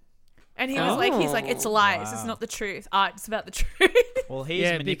laughing. And he was like, it's lies. It's Wow. not the truth. It's about the truth. Well, he's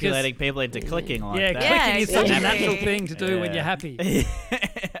Yeah, manipulating people into clicking like Yeah, that. Yeah, clicking is such a exactly. natural thing to do when Yeah. you're happy.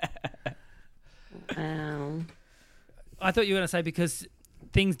 Wow. I thought you were going to say because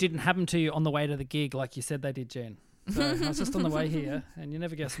things didn't happen to you on the way to the gig like you said they did, Jen. So I was just on the way here, and you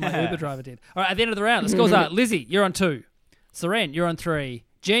never guessed my Uber driver did. All right, at the end of the round, the scores are Lizzie, you're on 2. Seren, you're on 3.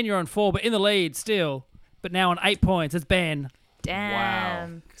 Jen, you're on 4, but in the lead still. But now on 8 points, it's Ben.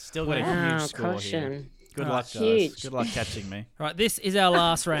 Damn. Wow. Still got a Wow, huge score here. caution. Good All luck, right. guys. Huge. Good luck catching me. Right, this is our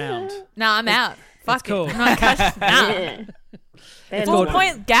last round. No, I'm out. Fuck cool. it. I'm not catching. Nah. Yeah. Then 4 called-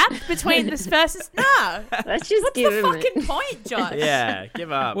 point gap between this versus. No. let's just What's give the him it. fucking point, Josh? Yeah,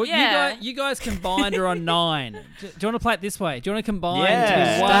 give up. Well, Yeah. you guys combined are on 9. Do you want to play it this way? Do you want to combine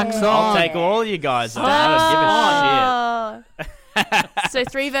Yeah. to one? Stacks I'll on. take all you guys. I don't give a shit. Oh. So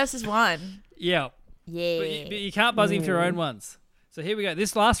 3 versus 1. Yeah. Yeah. But you can't buzz in for your own ones. So here we go.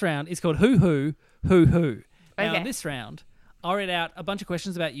 This last round is called Who. Now, Okay. in this round, I'll read out a bunch of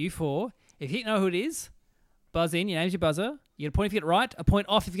questions about you four. If you know who it is, buzz in. Your name's your buzzer. You get a point if you get it right, a point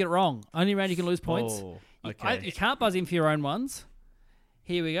off if you get it wrong. Only round you can lose points. Oh, You okay. can't buzz in for your own ones.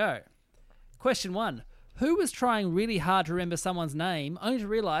 Here we go. Question 1. Who was trying really hard to remember someone's name only to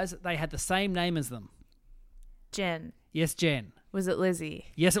realise that they had the same name as them? Jen. Yes, Jen. Was it Lizzie?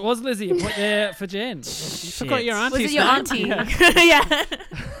 Yes, it was Lizzie. A point there for Jen. You forgot your Was auntie's it your name? auntie? Yeah.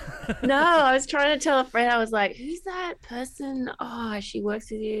 No, I was trying to tell a friend. I was like, "Who's that person? Oh, she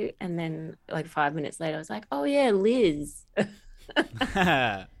works with you." And then, like 5 minutes later, I was like, "Oh yeah, Liz."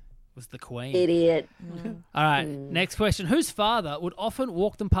 Was the Queen. Idiot. All right, next question. Whose father would often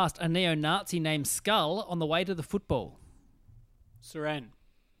walk them past a neo-Nazi named Skull on the way to the football? Seren.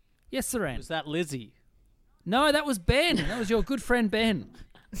 Yes, Saran. Was that Lizzie? No, that was Ben. That was your good friend Ben.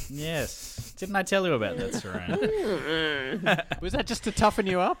 Yes. Didn't I tell you about that, Saran? Was that just to toughen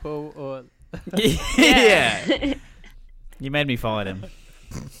you up, or Yeah. You made me fight him.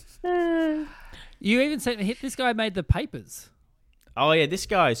 You even said this guy made the papers. Oh, yeah, this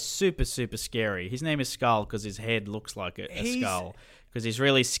guy is super, super scary. His name is Skull because his head looks like a He's- skull. Because he's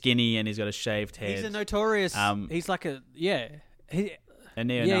really skinny and he's got a shaved head. he's a notorious? He's like a He, a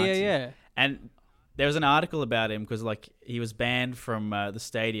neo-Nazi. yeah. And there was an article about him because, like, he was banned from the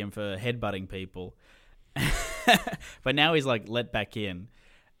stadium for headbutting people. But now he's, like, let back in.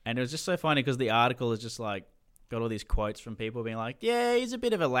 And it was just so funny because the article is just, like, got all these quotes from people being like, yeah, he's a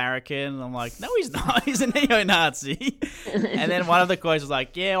bit of a larrikin. And I'm like, no, he's not. He's a neo-Nazi. And then one of the quotes was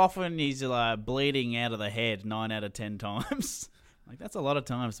like, yeah, often he's bleeding out of the head 9 out of 10 times. Like, that's a lot of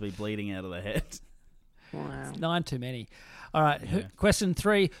times to be bleeding out of the head. Wow. 9 too many. All right, question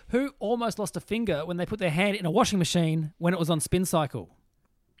 3. Who almost lost a finger when they put their hand in a washing machine when it was on spin cycle?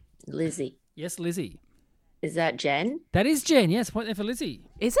 Lizzie. Yes, Lizzie. Is that Jen? That is Jen. Yes, point there for Lizzie.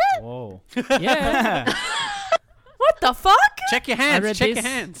 Is it? Whoa. Yeah. What the fuck? Check your I hands. read Check your this.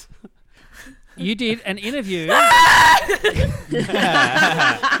 hands. You did an interview.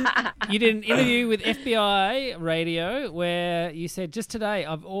 You did an interview with FBI Radio where you said, just today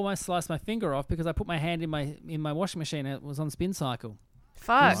I've almost sliced my finger off because I put my hand in my washing machine and it was on spin cycle.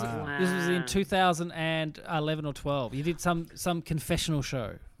 Fuck. This was in 2011 or 12. You did some confessional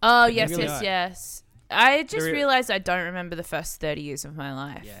show. Oh, yes, Really yes, are. yes. I just Very- realized I don't remember the first 30 years of my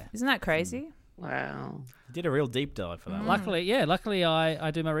life. Yeah. Isn't that crazy? Wow. You did a real deep dive for that one. Luckily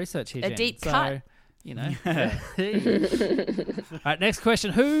I do my research here, A Jen. deep So, cut. You know. All right, next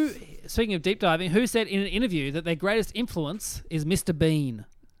question. Speaking of deep diving, who said in an interview that their greatest influence is Mr. Bean?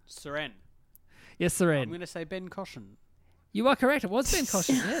 Seren. Yes, I'm Seren. going to say Ben Caution. You are correct. It was Ben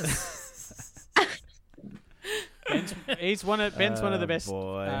Caution, yes. Ben's one of the best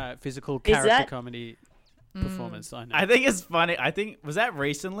boy. physical Is character that- comedy performance I know. I think it's funny. Was that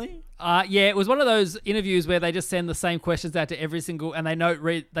recently? Yeah, it was one of those interviews where they just send the same questions out to every single, and they don't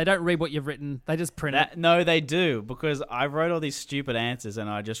read what you've written. They just print it. No, they do, because I wrote all these stupid answers and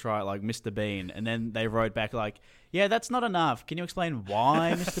I just write like Mr. Bean, and then they wrote back like, yeah, that's not enough. Can you explain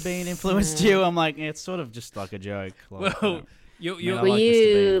why Mr. Bean influenced you? I'm like, it's sort of just like a joke. Like, Well, you I Were like Mr.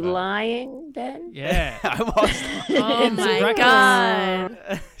 you Bean, but- lying, Ben? yeah. I was. Oh my brackets.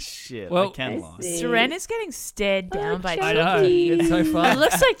 god. Shit, Well- I can I lie. see. Seren is getting stared down by I know. Chunky. It's so It fun.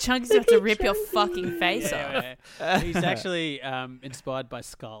 looks like Chunky's about to rip your Chunky. fucking face off. Yeah. He's actually inspired by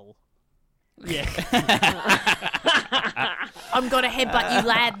Skull. Yeah. I'm gonna headbutt you,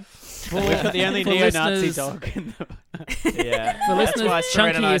 lad. We've got the only For neo-Nazi listeners- dog in the... Yeah, For that's listeners, why Seren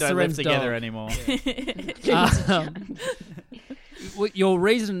Chunky and I is don't live Seren's together dog. anymore. Your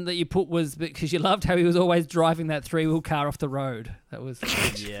reason that you put was because you loved how he was always driving that 3-wheel car off the road. That was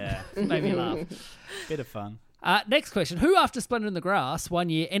Yeah, made me laugh. bit of fun. Next question. Who, after Splendid in the Grass one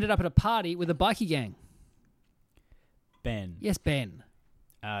year, ended up at a party with a bikie gang? Ben, Yes, Ben.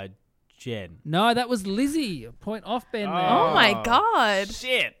 Jen. No, that was Lizzie. Point off Ben there. Oh my god.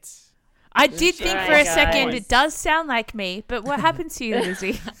 Shit. I did think for a Right, second guys. it does sound like me, but what happened to you,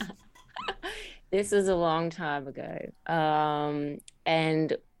 Lizzie? This was a long time ago.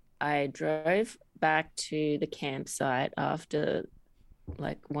 And I drove back to the campsite after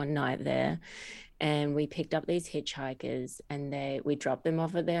like one night there. and we picked up these hitchhikers, and we dropped them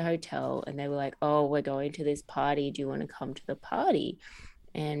off at their hotel, and they were like, oh, we're going to this party. Do you want to come to the party?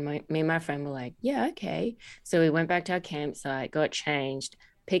 And me and my friend were like, yeah, okay. So we went back to our campsite, got changed,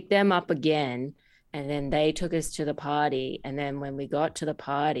 picked them up again, and then they took us to the party. And then when we got to the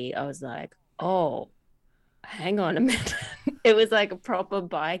party, I was like, oh, hang on a minute. It was like a proper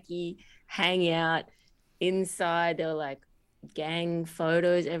bikey hangout inside. There were like gang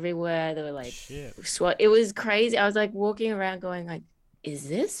photos everywhere. They were like, it was crazy. I was like walking around going like, is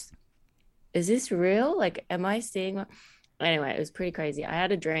this real? Like, am I seeing? Anyway, it was pretty crazy. I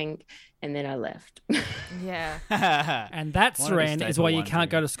had a drink and then I left. Yeah. And that, Seren, is why you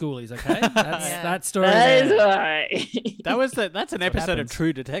can't go to schoolies, okay? That story. That is why. That's an episode of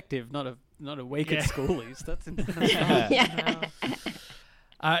True Detective, not a week at schoolies. That's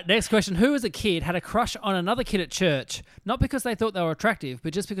next question. Who as a kid had a crush on another kid at church, not because they thought they were attractive,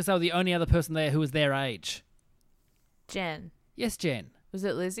 but just because they were the only other person there who was their age? Jen. Yes, Jen. Was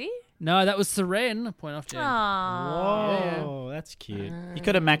it Lizzie? No, that was Seren. Point off, Jen. Aww. Whoa, that's cute. You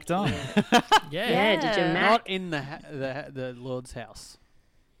could have macked on. Yeah. Did you mac? Not in the Lord's house.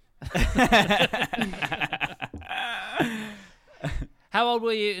 How old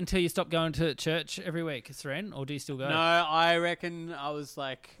were you until you stopped going to church every week, Seren, or do you still go? No, I reckon I was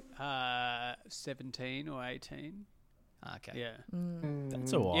like 17 or 18. Okay. Yeah.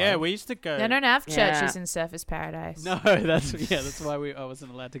 That's a while. Yeah, we used to go. They don't have churches Yeah. in Surfers Paradise. No, that's why I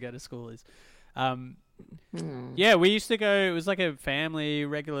wasn't allowed to go to schoolies. Yeah, we used to go. It was like a family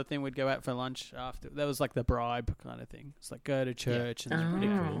regular thing. We'd go out for lunch after. That was like the bribe kind of thing. It's like go to church and it's pretty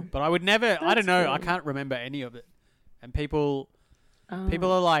cool. But I would never. I don't know. I can't remember any of it. And people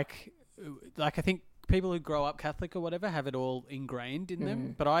are like I think people who grow up Catholic or whatever have it all ingrained in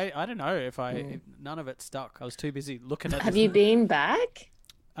them. But I don't know if none of it stuck. I was too busy looking at. Have you been back?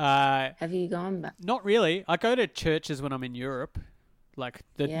 Have you gone back? Not really. I go to churches when I'm in Europe, like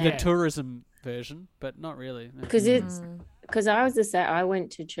the tourism version, but not really. Because I was the same. I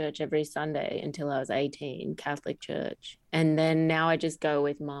went to church every Sunday until I was 18, Catholic church, and then now I just go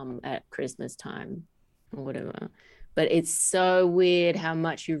with mum at Christmas time or whatever. But it's so weird how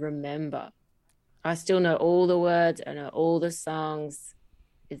much you remember. I still know all the words. I know all the songs.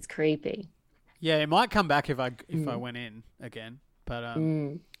 It's creepy. Yeah, it might come back if I went in again. But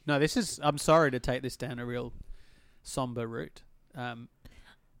no, I'm sorry to take this down a real somber route.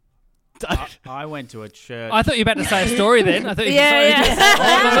 I went to a church. I thought you were about to say a story then. I thought you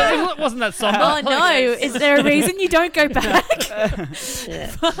Yeah. Wasn't that somber? Oh no! Is there a reason you don't go back?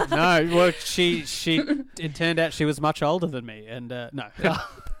 No, well, she it turned out she was much older than me, and no.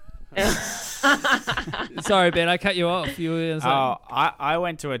 Sorry, Ben, I cut you off. You were saying. I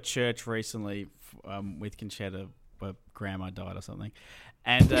went to a church recently with Conchetta, where grandma died or something,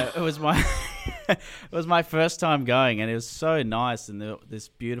 and it was my first time going, and it was so nice, and this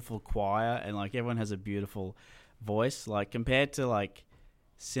beautiful choir, and like everyone has a beautiful voice, like compared to like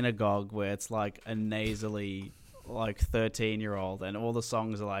synagogue where it's like a nasally like 13-year-old and all the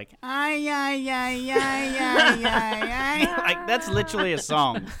songs are like ay ay ay ay ay ay like that's literally a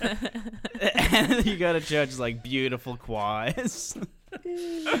song. And you go to church, it's like beautiful choirs.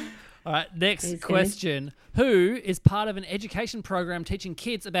 All right, next question. Who is part of an education program teaching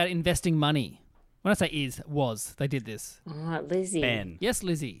kids about investing money? When I say was, they did this. Lizzie. Ben. Yes,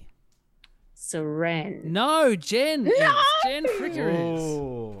 Lizzie. Seren. No, Jen. No! Is. Jen Fricker is.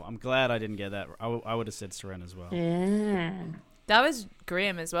 Oh, I'm glad I didn't get that. I would have said Seren as well. Yeah. That was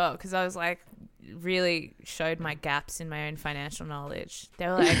grim as well because I was like, really showed my gaps in my own financial knowledge. They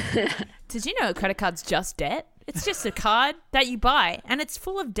were like, did you know a credit card's just debt? It's just a card that you buy and it's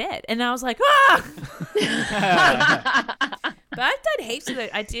full of debt. And I was like, ah! But I've done heaps of it.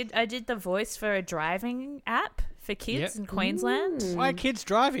 I did the voice for a driving app for kids in Queensland. Why are kids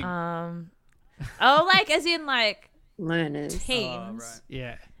driving? Like as in like Learners. teens. Right.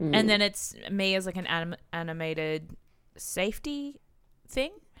 Yeah. And then it's me as like an animated safety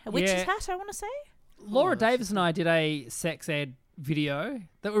thing. A witch's hat, I want to say. Laura Davis and I did a sex ed video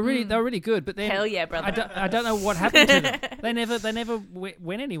that were really good, but then Hell yeah, brother. I don't know what happened to them. They never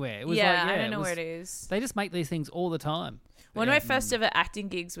went anywhere. It was I don't know where it is. They just make these things all the time. One of my first ever acting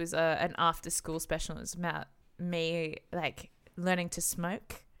gigs was an after school special. It was about me like learning to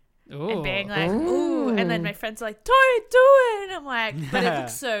smoke and being like, ooh, and then my friends are like, don't do it, and I'm like, but it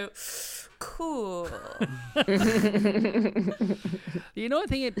looks so cool. You know, I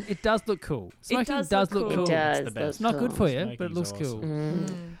think it does look cool. Smoking does does look look cool. cool. It does. It's the best. It's not good for you, but it looks Smoking's cool.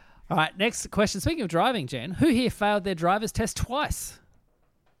 awesome. All right, next question. Speaking of driving, Jen, who here failed their driver's test twice?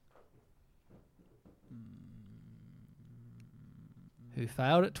 Who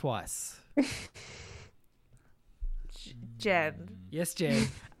failed it twice? Jen. Yes, Jen.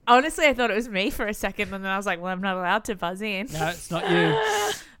 Honestly, I thought it was me for a second, and then I was like, "Well, I'm not allowed to buzz in." No, it's not you.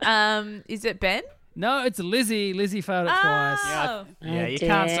 Is it Ben? No, it's Lizzie. Lizzie failed it twice. Oh. Yeah, you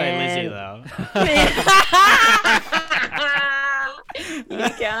can't say Lizzie Dan. though. You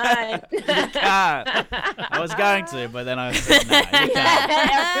can't. You can't. I was going to, but then I said no. You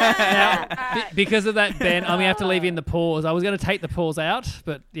can't. Because of that, Ben, I'm gonna have to leave in the pause. I was gonna take the pause out,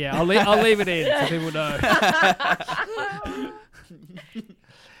 but yeah, I'll leave it in so people know.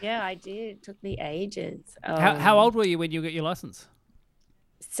 Yeah, I did. It took me ages. How old were you when you got your license?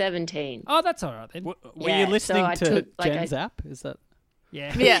 17. Oh, that's all right then. Were Yeah, you so listening I to took, like, Jen's app? Is that?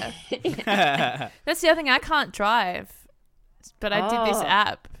 Yeah. Yeah. That's the other thing. I can't drive, but I did this Oh.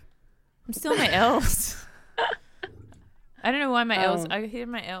 app. I'm still on my L's. I don't know why my L's. I hear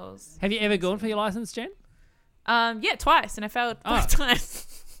my L's. Have you ever gone for your license, Jen? Yeah, twice, and I failed both times.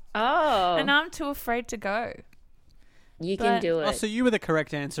 Oh, And I'm too afraid to go. you can but- do it. Oh, so you were the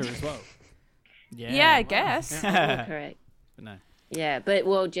correct answer as well. Yeah, I guess. You're correct. But no. Yeah, but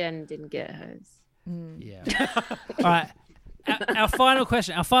well, Jen didn't get hers. Yeah. All right. Our final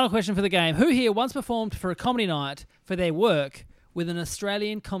question. Our final question for the game. Who here once performed for a comedy night for their work with an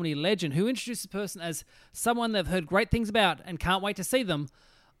Australian comedy legend who introduced the person as someone they've heard great things about and can't wait to see them,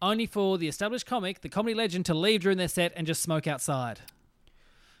 only for the established comic, the comedy legend, to leave during their set and just smoke outside?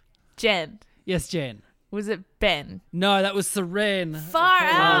 Jen. Yes, Jen. Was it Ben? No, that was Seren. Far Oh,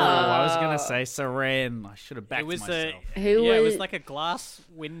 out. I was gonna say Seren. I should have backed It was myself. Who yeah, it was- was like a glass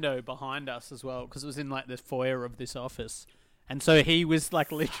window behind us as well, because it was in like the foyer of this office. And so he was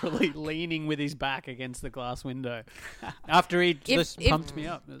like literally leaning with his back against the glass window after he just pumped me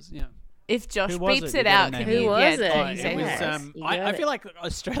up. It was, yeah. If Josh Who was beeps it? You it got a out, name? can Who you? was it? Can Oh, you it say was. Yes, you got I feel it. like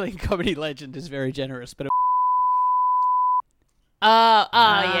Australian comedy legend is very generous, but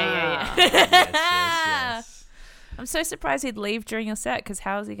yeah. Yes. I'm so surprised he'd leave during your set, because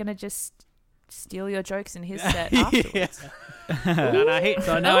how is he going to just steal your jokes in his set afterwards?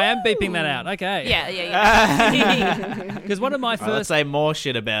 So now I am beeping that out. Okay. Yeah. Because one of my Right, let's first say more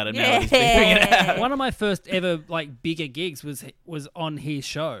shit about it now. that he's beeping it out. one of my first ever like bigger gigs was on his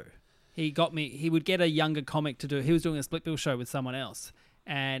show. He got me. He would get a younger comic to do. He was doing a split bill show with someone else,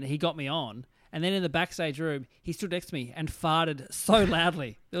 and he got me on. And then in the backstage room, he stood next to me and farted so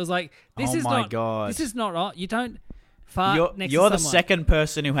loudly. It was like, "This Oh is my not. God. This is not right. You don't fart You're, next you're to the someone." second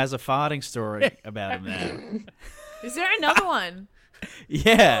person who has a farting story about him now. Is there another one?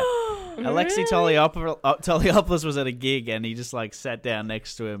 Yeah. Alexi Toliopoulos was at a gig and he just like sat down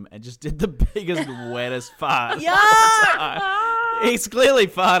next to him and just did the biggest, wettest fart. He's clearly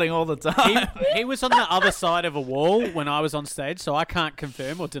farting all the time. he was on the other side of a wall when I was on stage, so I can't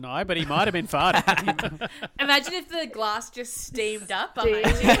confirm or deny, but he might have been farting. Imagine if the glass just steamed up behind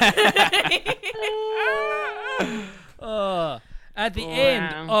you. At the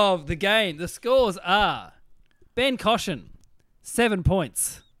end of the game, the scores are Ben Caution, 7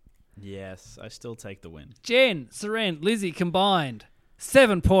 points. Yes, I still take the win. Jen, Seren, Lizzie combined,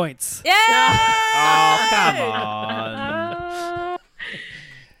 7 points. Yeah. Oh, come on.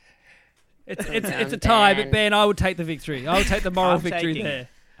 It's a tie, but Ben, I would take the victory. I would take the moral victory there.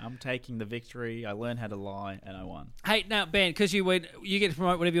 I'm taking the victory. I learned how to lie and I won. Hey, now Ben, because you get to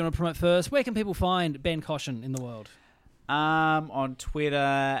promote whatever you want to promote first. Where can people find Ben Caution in the world? On Twitter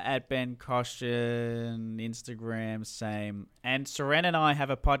at Ben Caution, Instagram same, and Seren and I have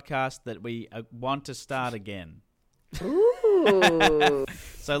a podcast that we want to start again. Ooh.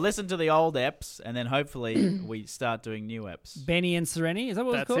 So listen to the old eps, and then hopefully we start doing new eps. Benny and Sereni, is that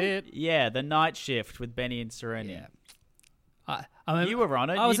what it's That's called? it. Yeah, the night shift with Benny and Sereni. Yeah. I mean, You were on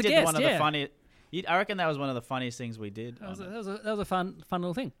it. I was you a did guest, one of yeah. the funniest. I reckon that was one of the funniest things we did. That on it. was a fun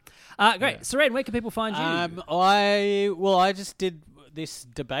little thing. Great. Yeah. Seren, where can people find you? I just did this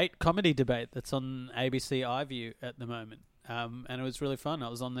comedy debate that's on ABC iView at the moment, and it was really fun. I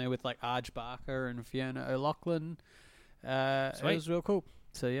was on there with like Arj Barker and Fiona O'Loughlin. It was real cool.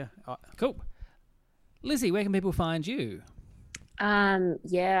 So yeah, Cool. Lizzie, where can people find you?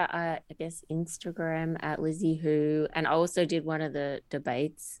 I guess Instagram at Lizzie Who, and I also did one of the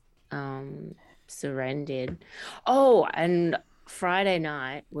debates. Seren did. Oh, and Friday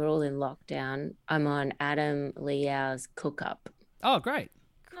night we're all in lockdown. I'm on Adam Liao's Cook Up. Oh, great.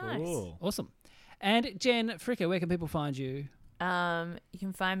 Cool. Awesome. And Jen Fricker, where can people find you? You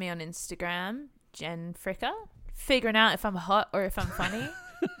can find me on Instagram, Jen Fricker. Figuring out if I'm hot or if I'm funny.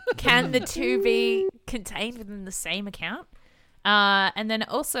 Can the two be contained within the same account? And then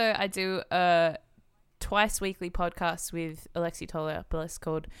also I do a twice weekly podcast with Alexi Toliopoulos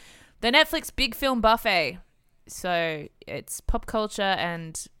called The Netflix Big Film Buffet. So it's pop culture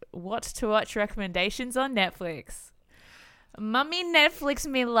and what to watch recommendations on Netflix. Mummy Netflix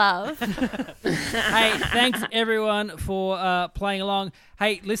me love. Hey, thanks everyone for playing along.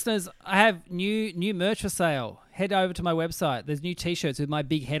 Hey, listeners, I have new merch for sale. Head over to my website. There's new T-shirts with my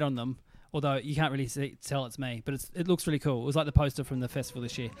big head on them. Although you can't really tell it's me, but it looks really cool. It was like the poster from the festival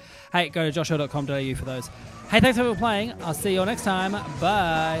this year. Hey, go to joshua.com.au for those. Hey, thanks for playing. I'll see you all next time.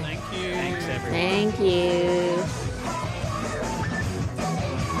 Bye. Thank you. Thanks, everyone. Thank you.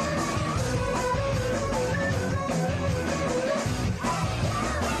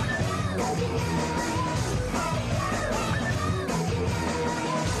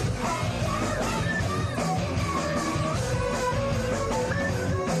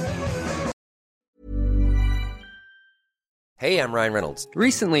 Hey, I'm Ryan Reynolds.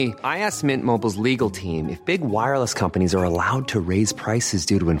 Recently, I asked Mint Mobile's legal team if big wireless companies are allowed to raise prices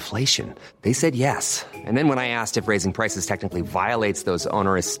due to inflation. They said yes. And then when I asked if raising prices technically violates those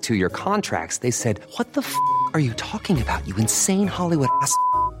onerous 2-year contracts, they said, "What the f*** are you talking about, you insane Hollywood ass?"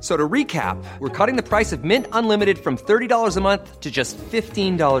 So to recap, we're cutting the price of Mint Unlimited from $30 a month to just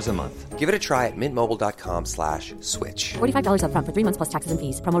 $15 a month. Give it a try at mintmobile.com/switch. $45 up front for 3 months plus taxes and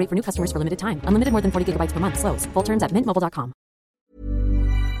fees. Promo rate for new customers for limited time. Unlimited more than 40 gigabytes per month. Slows full terms at mintmobile.com.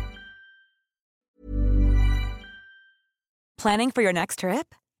 Planning for your next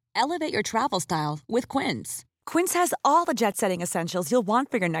trip? Elevate your travel style with Quince. Quince has all the jet-setting essentials you'll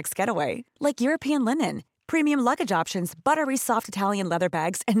want for your next getaway, like European linen, premium luggage options, buttery soft Italian leather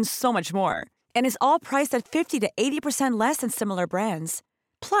bags, and so much more. And is all priced at 50 to 80% less than similar brands.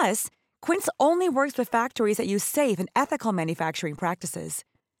 Plus, Quince only works with factories that use safe and ethical manufacturing practices.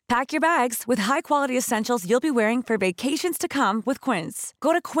 Pack your bags with high-quality essentials you'll be wearing for vacations to come with Quince.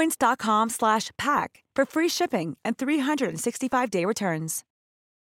 Go to quince.com/pack for free shipping and 365-day returns.